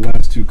 it's the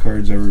last 2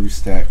 cards of every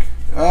stack.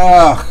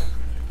 Ugh.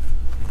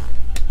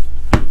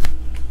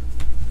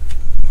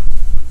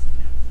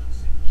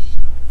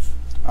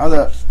 Are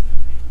the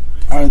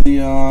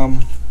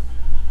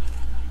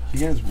you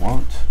guys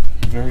want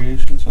the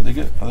variations? Are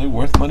they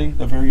worth money,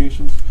 the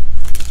variations?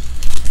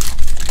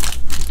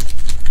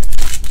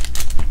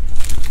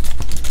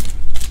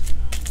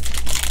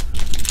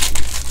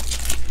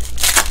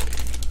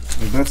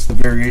 Like that's the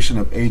variation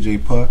of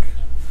AJ Puck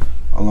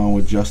along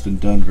with Justin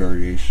Dunn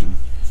variation.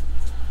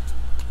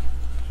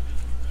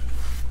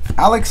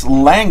 Alex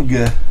Lang,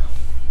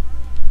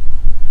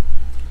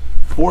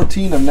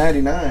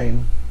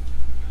 14/99.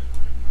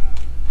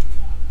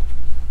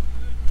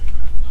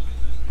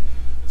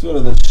 So to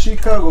the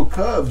Chicago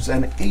Cubs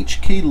and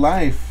HK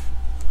Life,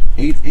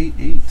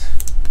 888.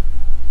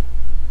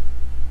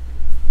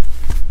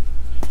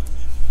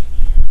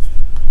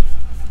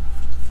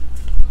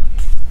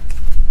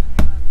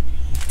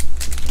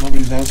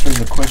 Nobody's answering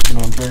the question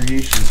on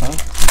variations, huh?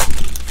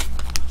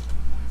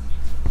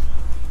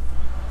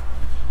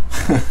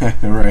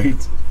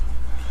 Right.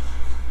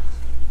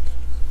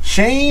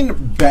 Shane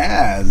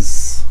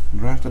Baz,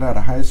 drafted out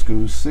of high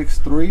school,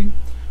 6'3".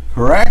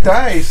 Correct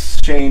ice,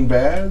 Shane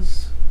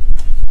Baz.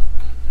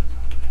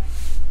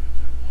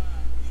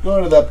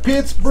 Going to the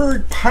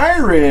Pittsburgh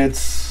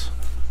Pirates.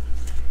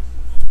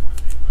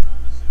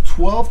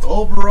 12th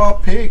overall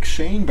pick,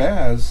 Shane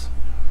Baz.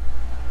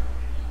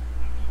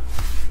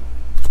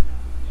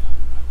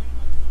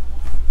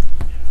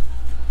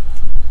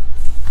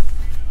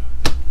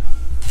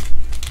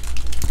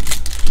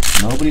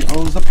 nobody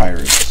owns the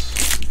Pirates.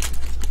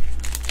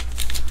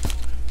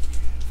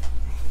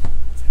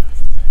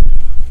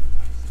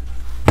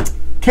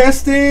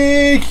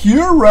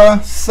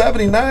 Casticura,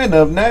 79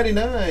 of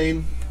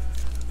 99.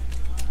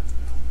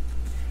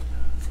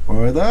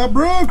 For the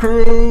Brew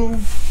Crew.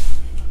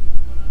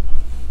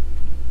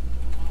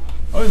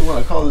 I always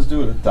want to call this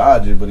dude a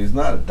Dodger, but he's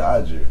not a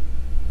Dodger.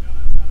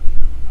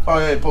 Oh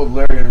yeah, he pulled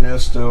Larry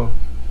Ernesto.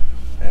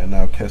 And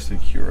now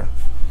Casticura.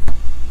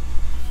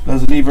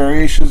 Does it need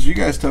variations? You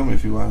guys tell me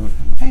if you want.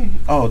 Hey,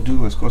 oh,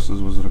 Douglas Costa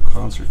was at a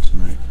concert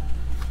tonight.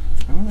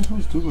 I don't know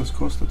who's Douglas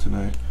Costa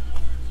tonight.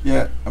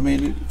 Yeah, I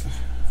mean,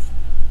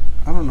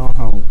 I don't know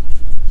how,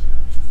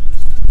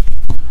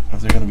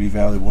 if they're going to be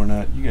valuable or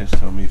not. You guys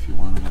tell me if you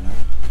want them or not.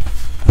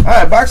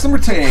 Alright, box number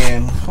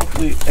 10.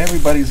 Hopefully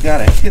everybody's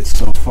got a hit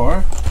so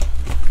far.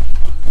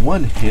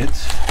 One hit,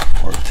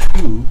 or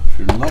two, if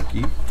you're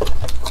lucky.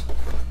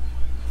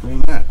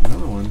 Look at that,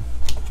 another one.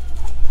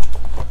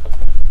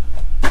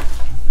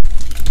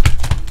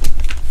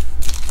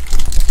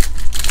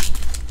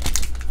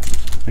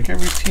 I think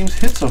every team's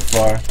hit so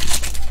far. I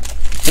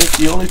think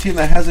the only team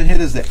that hasn't hit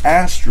is the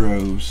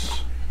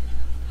Astros.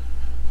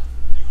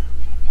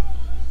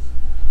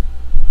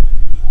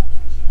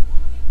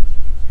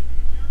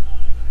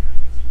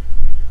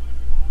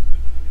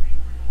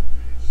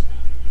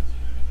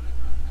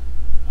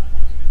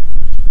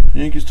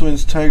 Yankees,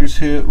 Twins, Tigers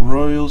hit,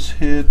 Royals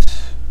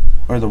hit,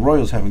 or the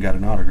Royals haven't got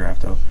an autograph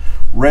though.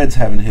 Reds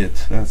haven't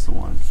hit, that's the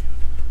one.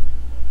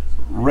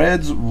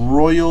 Reds,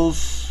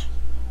 Royals,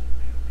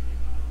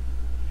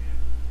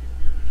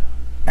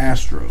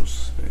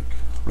 Astros, I think.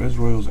 Reds,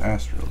 Royals,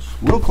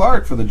 Astros. Will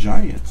Clark for the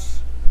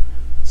Giants.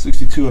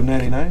 62 of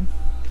 99.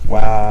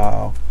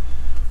 Wow.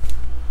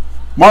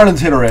 Marlins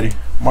hit already.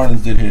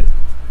 Marlins did hit.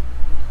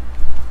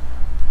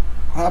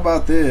 How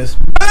about this?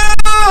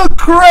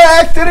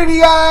 Cracked it in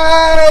the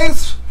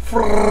eyes.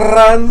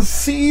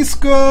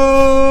 Francisco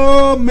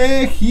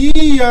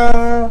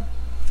Mejia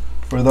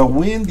for the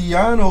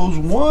Windianos.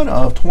 1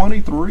 of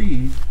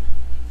 23.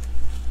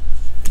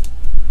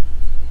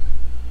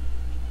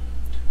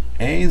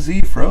 AZ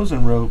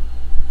Frozen Rope.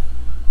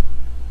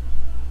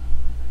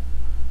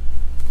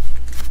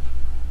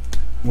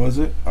 Was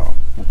it? Oh,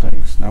 well,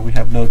 thanks. Now we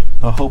have no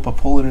hope of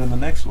pulling it in the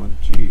next one.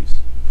 Jeez.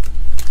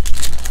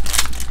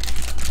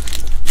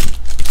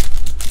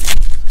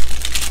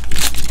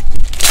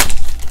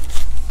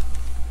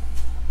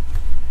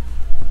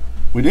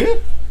 We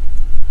did?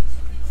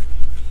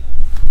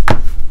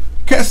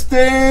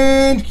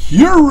 Casticura.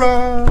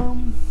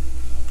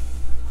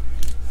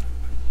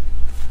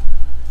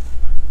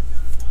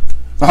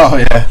 Oh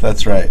yeah,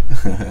 that's right.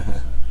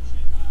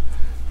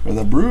 For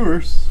the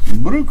Brewers,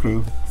 Brew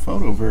Crew,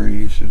 photo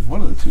variation.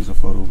 One of the two is a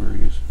photo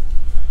variation.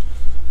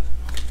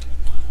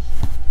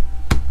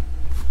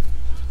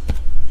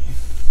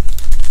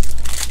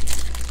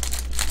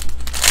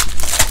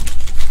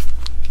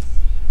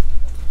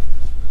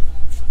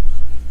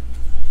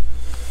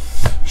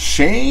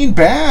 Shane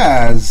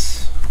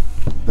Baz,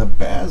 the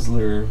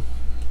Basler.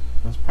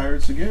 That's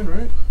Pirates again,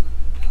 right?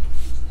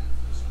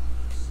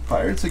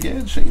 Pirates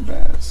again, Shane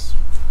Baz.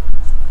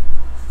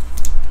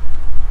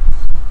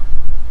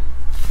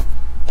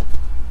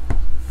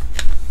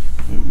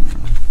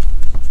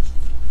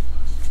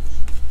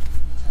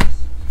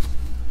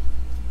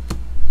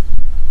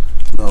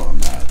 No, I'm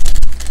not.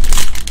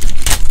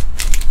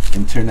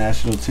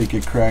 International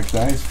ticket cracked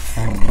ice.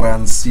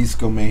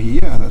 Francisco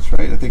Mejia, that's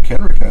right. I think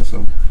Henrik has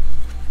some.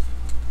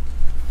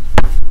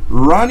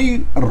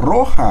 Ronnie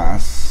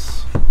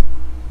Rojas.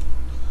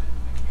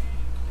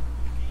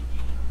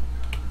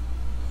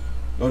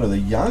 Go to the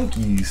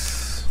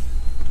Yankees.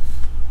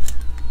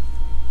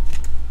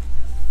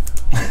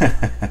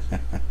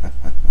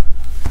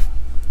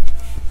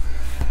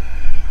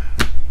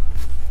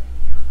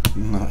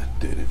 No, it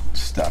didn't.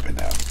 Stop it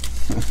now.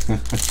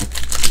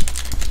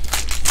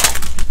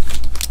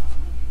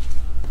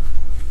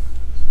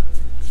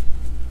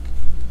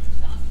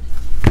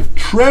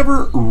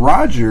 Trevor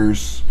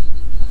Rogers.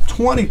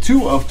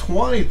 22 of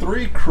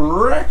 23,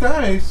 correct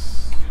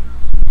ice.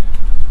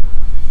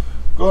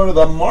 Go to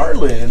the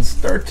Marlins,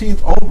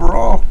 13th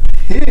overall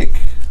pick.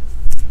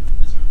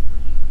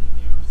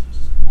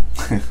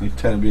 You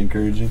trying to be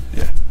encouraging?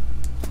 Yeah.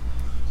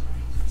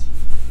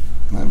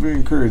 Not very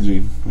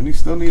encouraging. We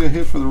still need a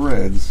hit for the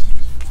Reds.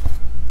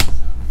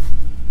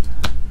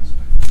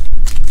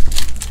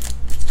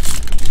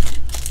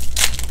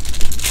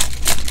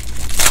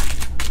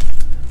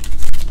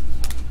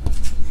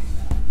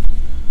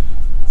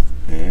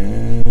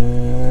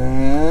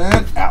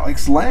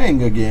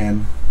 Lang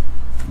again.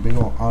 Big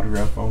old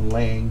autograph on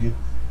Lang.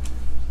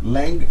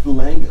 Lang.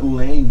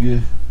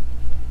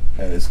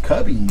 That is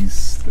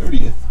Cubbies.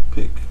 30th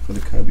pick for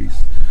the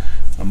Cubbies.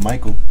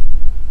 Michael.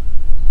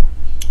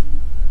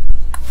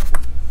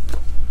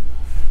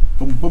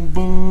 Boom, boom,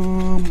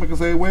 boom. Like I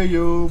say, way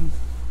yo.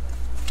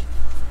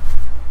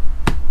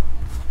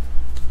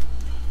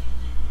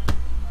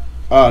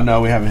 Oh,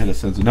 no, we haven't hit a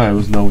sensor. No, it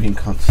was no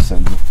Hincon's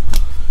sensor.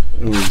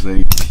 It was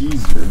a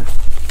teaser.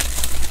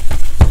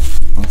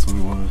 That's what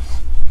it was.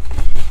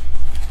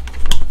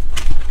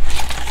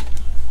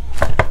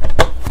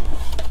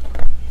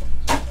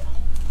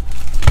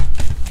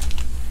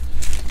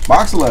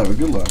 Box 11.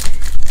 Good luck.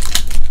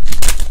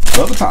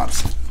 Bubba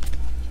Thompson.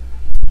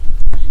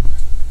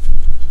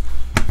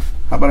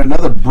 How about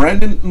another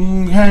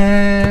Brendan?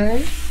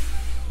 Hey.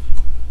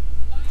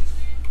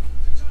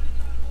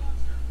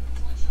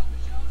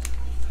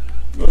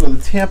 Go to the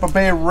Tampa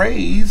Bay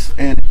Rays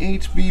and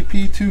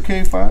HBP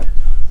 2K5.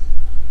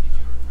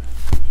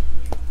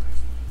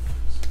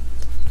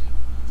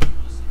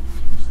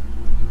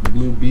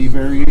 Blue B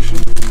variation.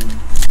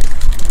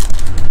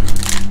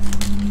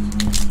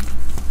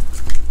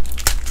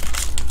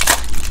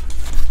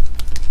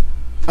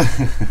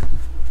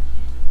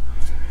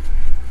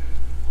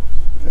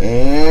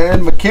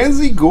 And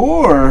Mackenzie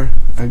Gore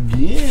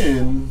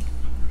again.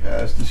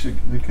 Gosh,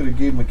 they could have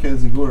gave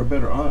Mackenzie Gore a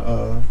better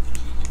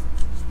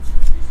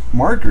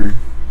marker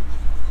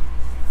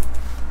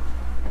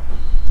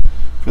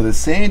for the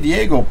San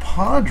Diego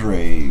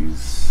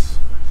Padres.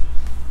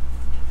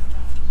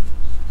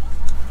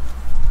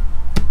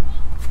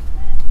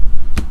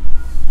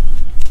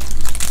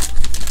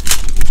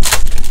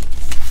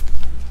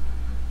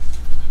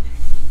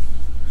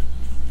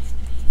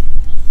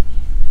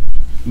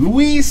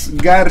 Luis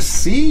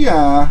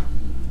Garcia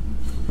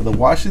for the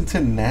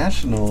Washington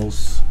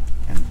Nationals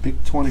and Big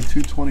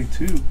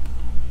 2222.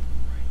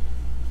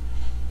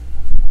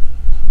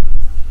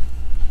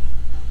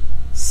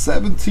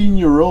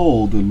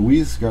 17-year-old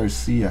Luis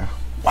Garcia.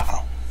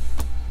 Wow.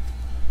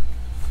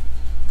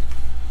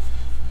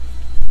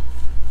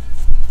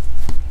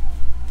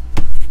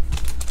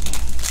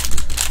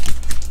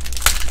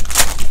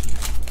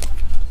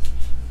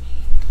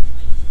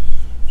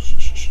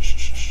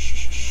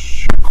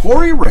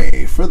 Corey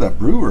Ray for the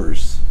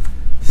Brewers.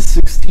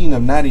 16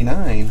 of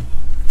 99.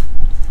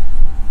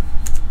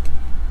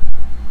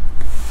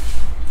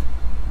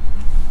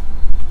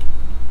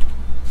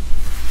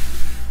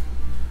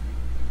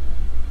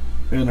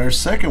 And our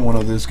second one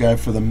of this guy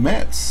for the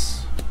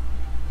Mets.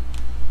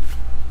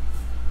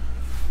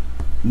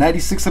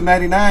 96 of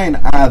 99,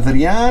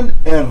 Adrian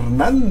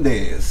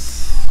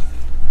Hernandez.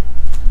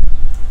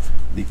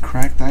 The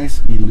cracked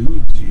ice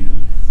eludes you.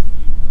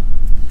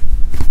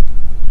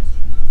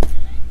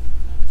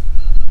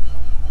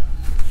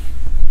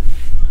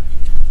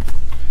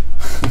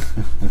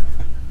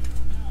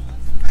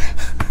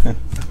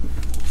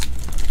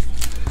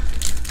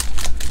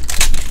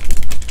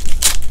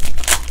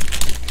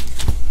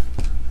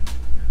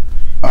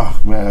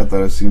 Oh man, I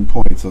thought I seen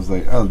points. I was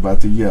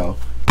about to yell.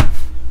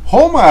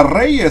 Homa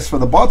Reyes for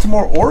the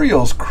Baltimore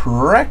Orioles,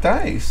 cracked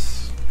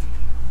ice.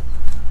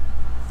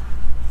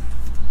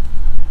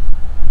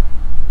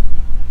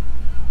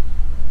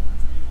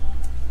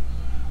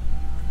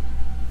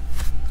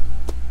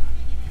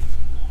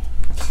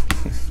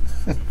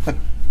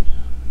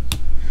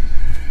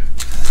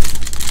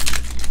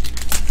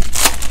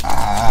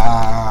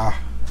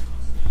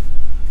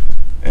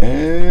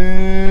 And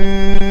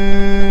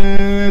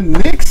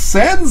Nick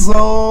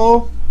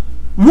Senzel,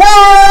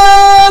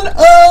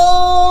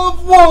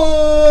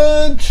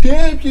 1/1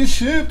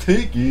 championship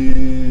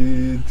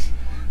ticket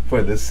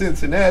for the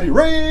Cincinnati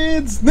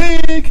Reds,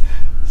 Nick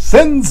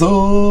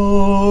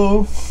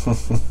Senzel.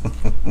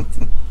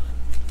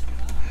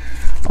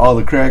 All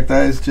the cracked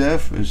ice,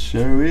 Jeff. It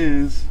sure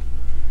is.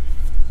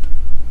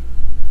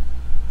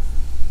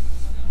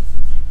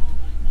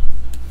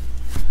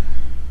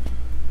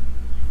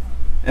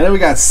 And then we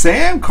got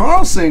Sam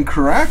Carlson,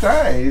 cracked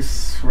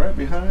ice, right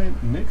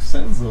behind Nick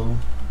Senzel.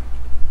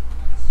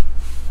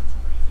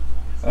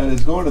 And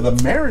it's going to the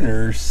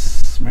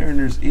Mariners.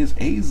 Mariners is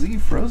AZ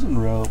Frozen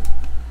Rope.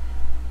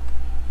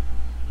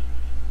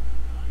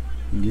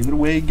 Give it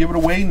away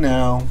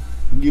now.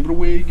 Give it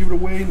away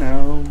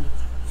now.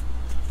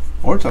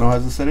 Ortano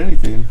hasn't said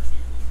anything.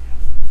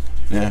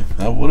 Yeah,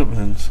 that would have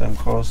been Sam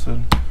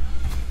Carlson.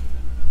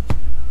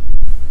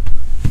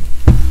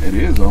 It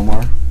is,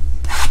 Omar.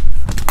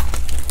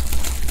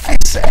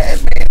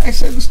 I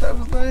said the stuff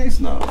is nice.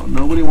 No,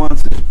 nobody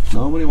wants it.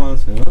 Nobody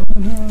wants it. Oh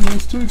no,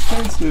 it's too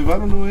expensive. I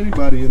don't know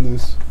anybody in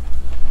this.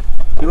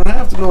 You don't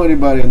have to know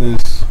anybody in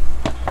this.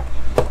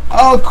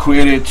 I'll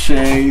quit it,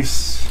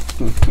 Chase.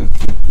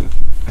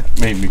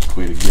 Made me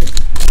quit again.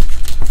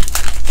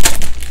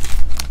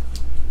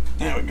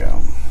 There we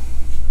go.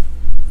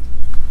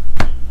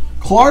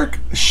 Clark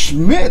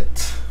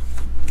Schmidt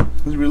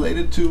is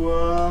related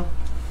to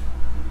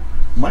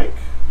Mike.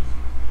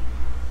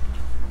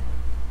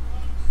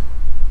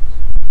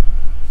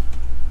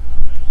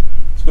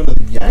 Let's go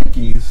to the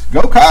Yankees.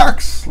 Go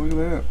Cox! Look at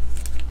that.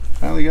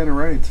 Finally got it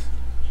right.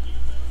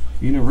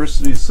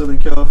 University of Southern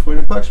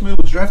California. Clark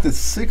Schmidt was drafted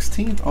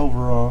 16th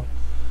overall.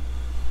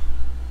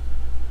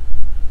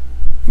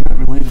 Not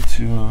related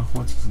to,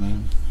 what's his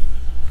name?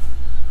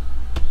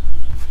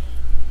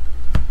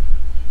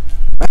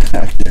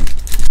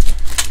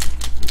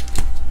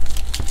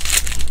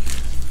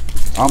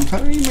 I'm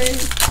telling you, man.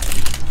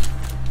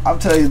 I'll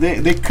tell you,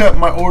 they cut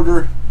my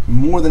order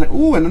more than.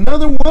 Ooh, and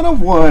another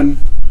 1/1.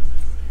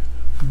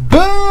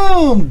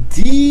 Boom!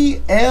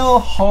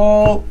 DL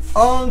Hall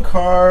on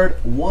card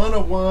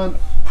 1/1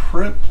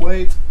 print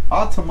plate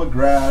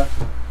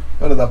autograph.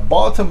 Go to the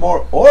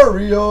Baltimore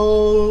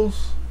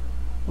Orioles.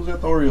 Who's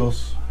got the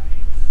Orioles?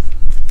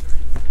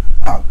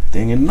 Oh,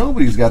 dang it.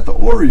 Nobody's got the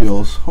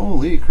Orioles.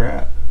 Holy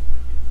crap.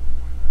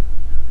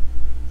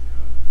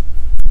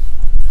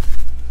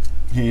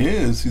 He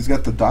is. He's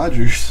got the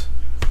Dodgers.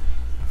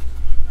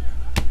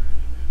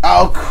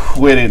 I'll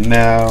quit it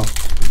now.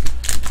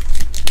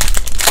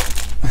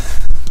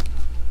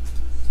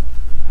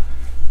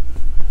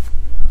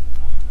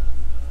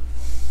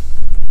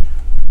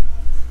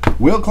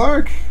 Will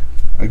Clark.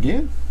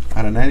 Again.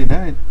 Out of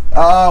 99.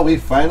 Ah, we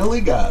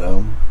finally got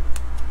him.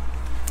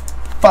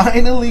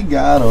 Finally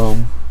got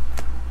him.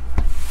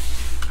 I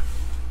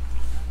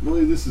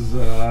believe this is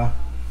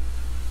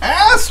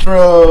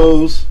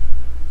Astros.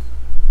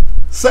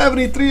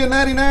 73 of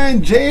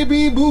 99.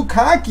 JB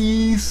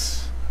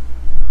Bukakis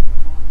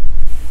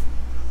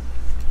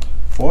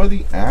for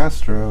the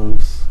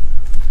Astros.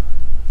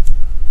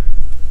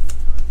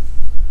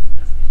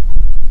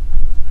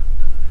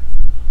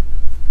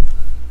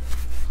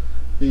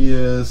 He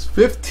is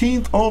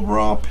 15th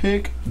overall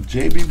pick,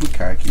 JB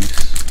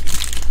Bukakis.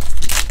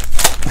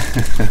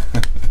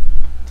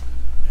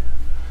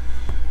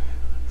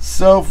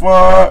 So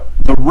far,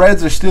 the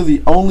Reds are still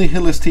the only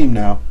hitless team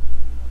now,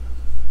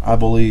 I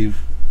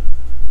believe.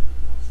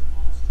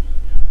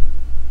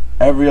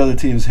 Every other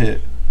team's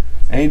hit.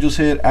 Angels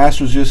hit,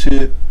 Astros just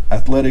hit,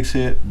 Athletics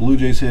hit, Blue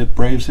Jays hit,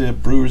 Braves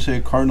hit, Brewers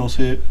hit, Cardinals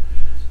hit.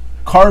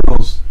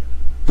 Cardinals,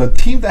 the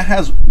team that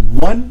has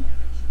one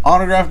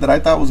autograph that I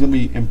thought was going to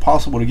be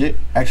impossible to get,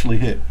 actually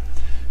hit.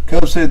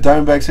 Cubs hit,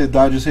 Diamondbacks hit,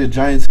 Dodgers hit,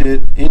 Giants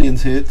hit,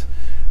 Indians hit,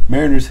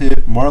 Mariners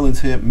hit,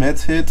 Marlins hit,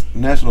 Mets hit,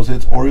 Nationals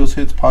hits, Orioles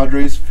hits,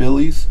 Padres,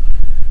 Phillies,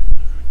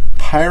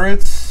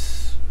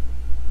 Pirates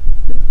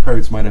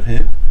might have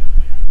hit,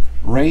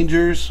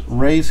 Rangers,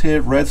 Rays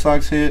hit, Red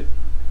Sox hit,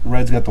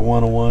 Reds got the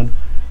 101,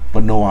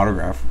 but no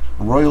autograph.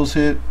 Royals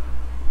hit,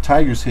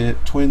 Tigers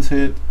hit, Twins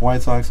hit,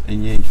 White Sox,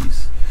 and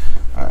Yankees.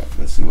 Alright,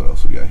 let's see what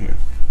else we got here.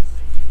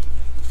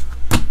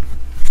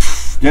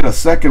 Get a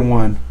second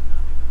one.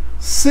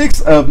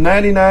 6 of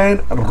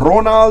 99,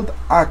 Ronald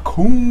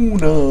Acuna.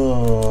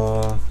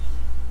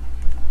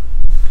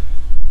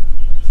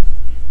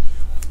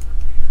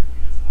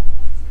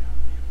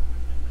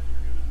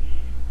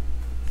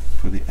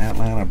 For the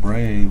Atlanta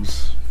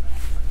Braves.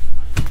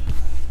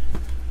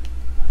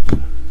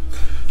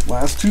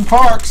 Last two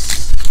parks.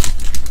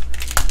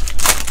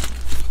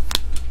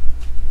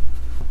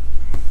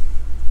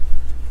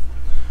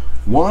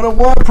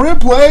 One-of-one print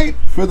plate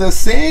for the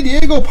San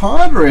Diego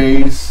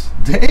Padres.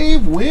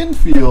 Dave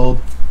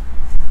Winfield.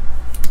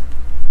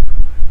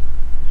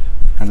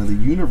 Out of the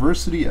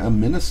University of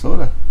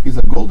Minnesota. He's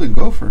a Golden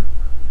Gopher.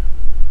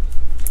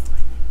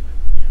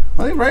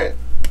 I think, right?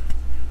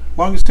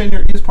 Longest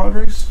tenure East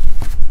Padres.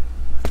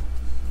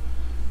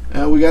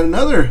 We got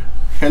another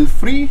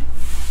Helfrey.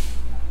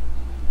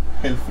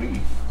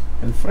 Helfrey.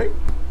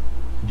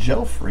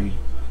 Gelfrey.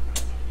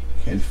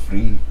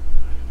 Helfrey.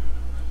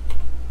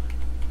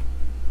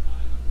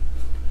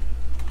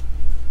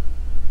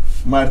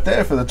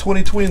 Marte for the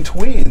 2020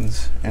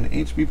 Twins and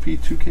HBP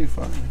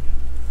 2K5.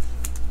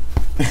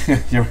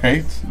 You're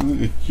right.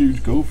 A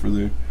huge gopher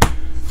there.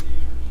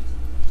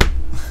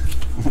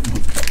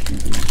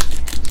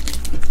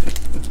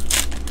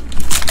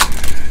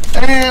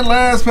 And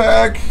last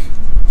pack,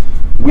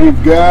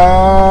 we've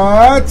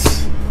got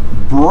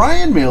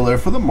Brian Miller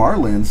for the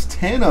Marlins.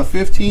 10 of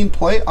 15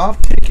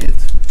 playoff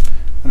ticket.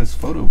 That is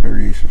photo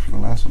variation from the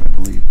last one, I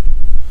believe.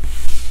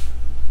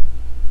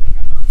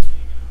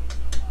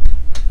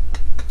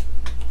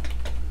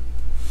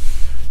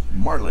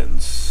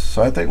 Marlins.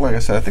 So I think, like I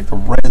said, I think the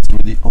Reds were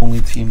the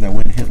only team that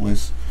went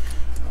hitless.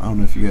 I don't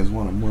know if you guys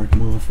want to mark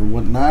them off or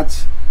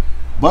whatnot,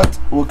 but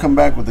we'll come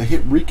back with a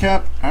hit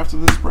recap after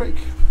this break.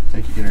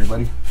 Thank you again,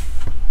 everybody.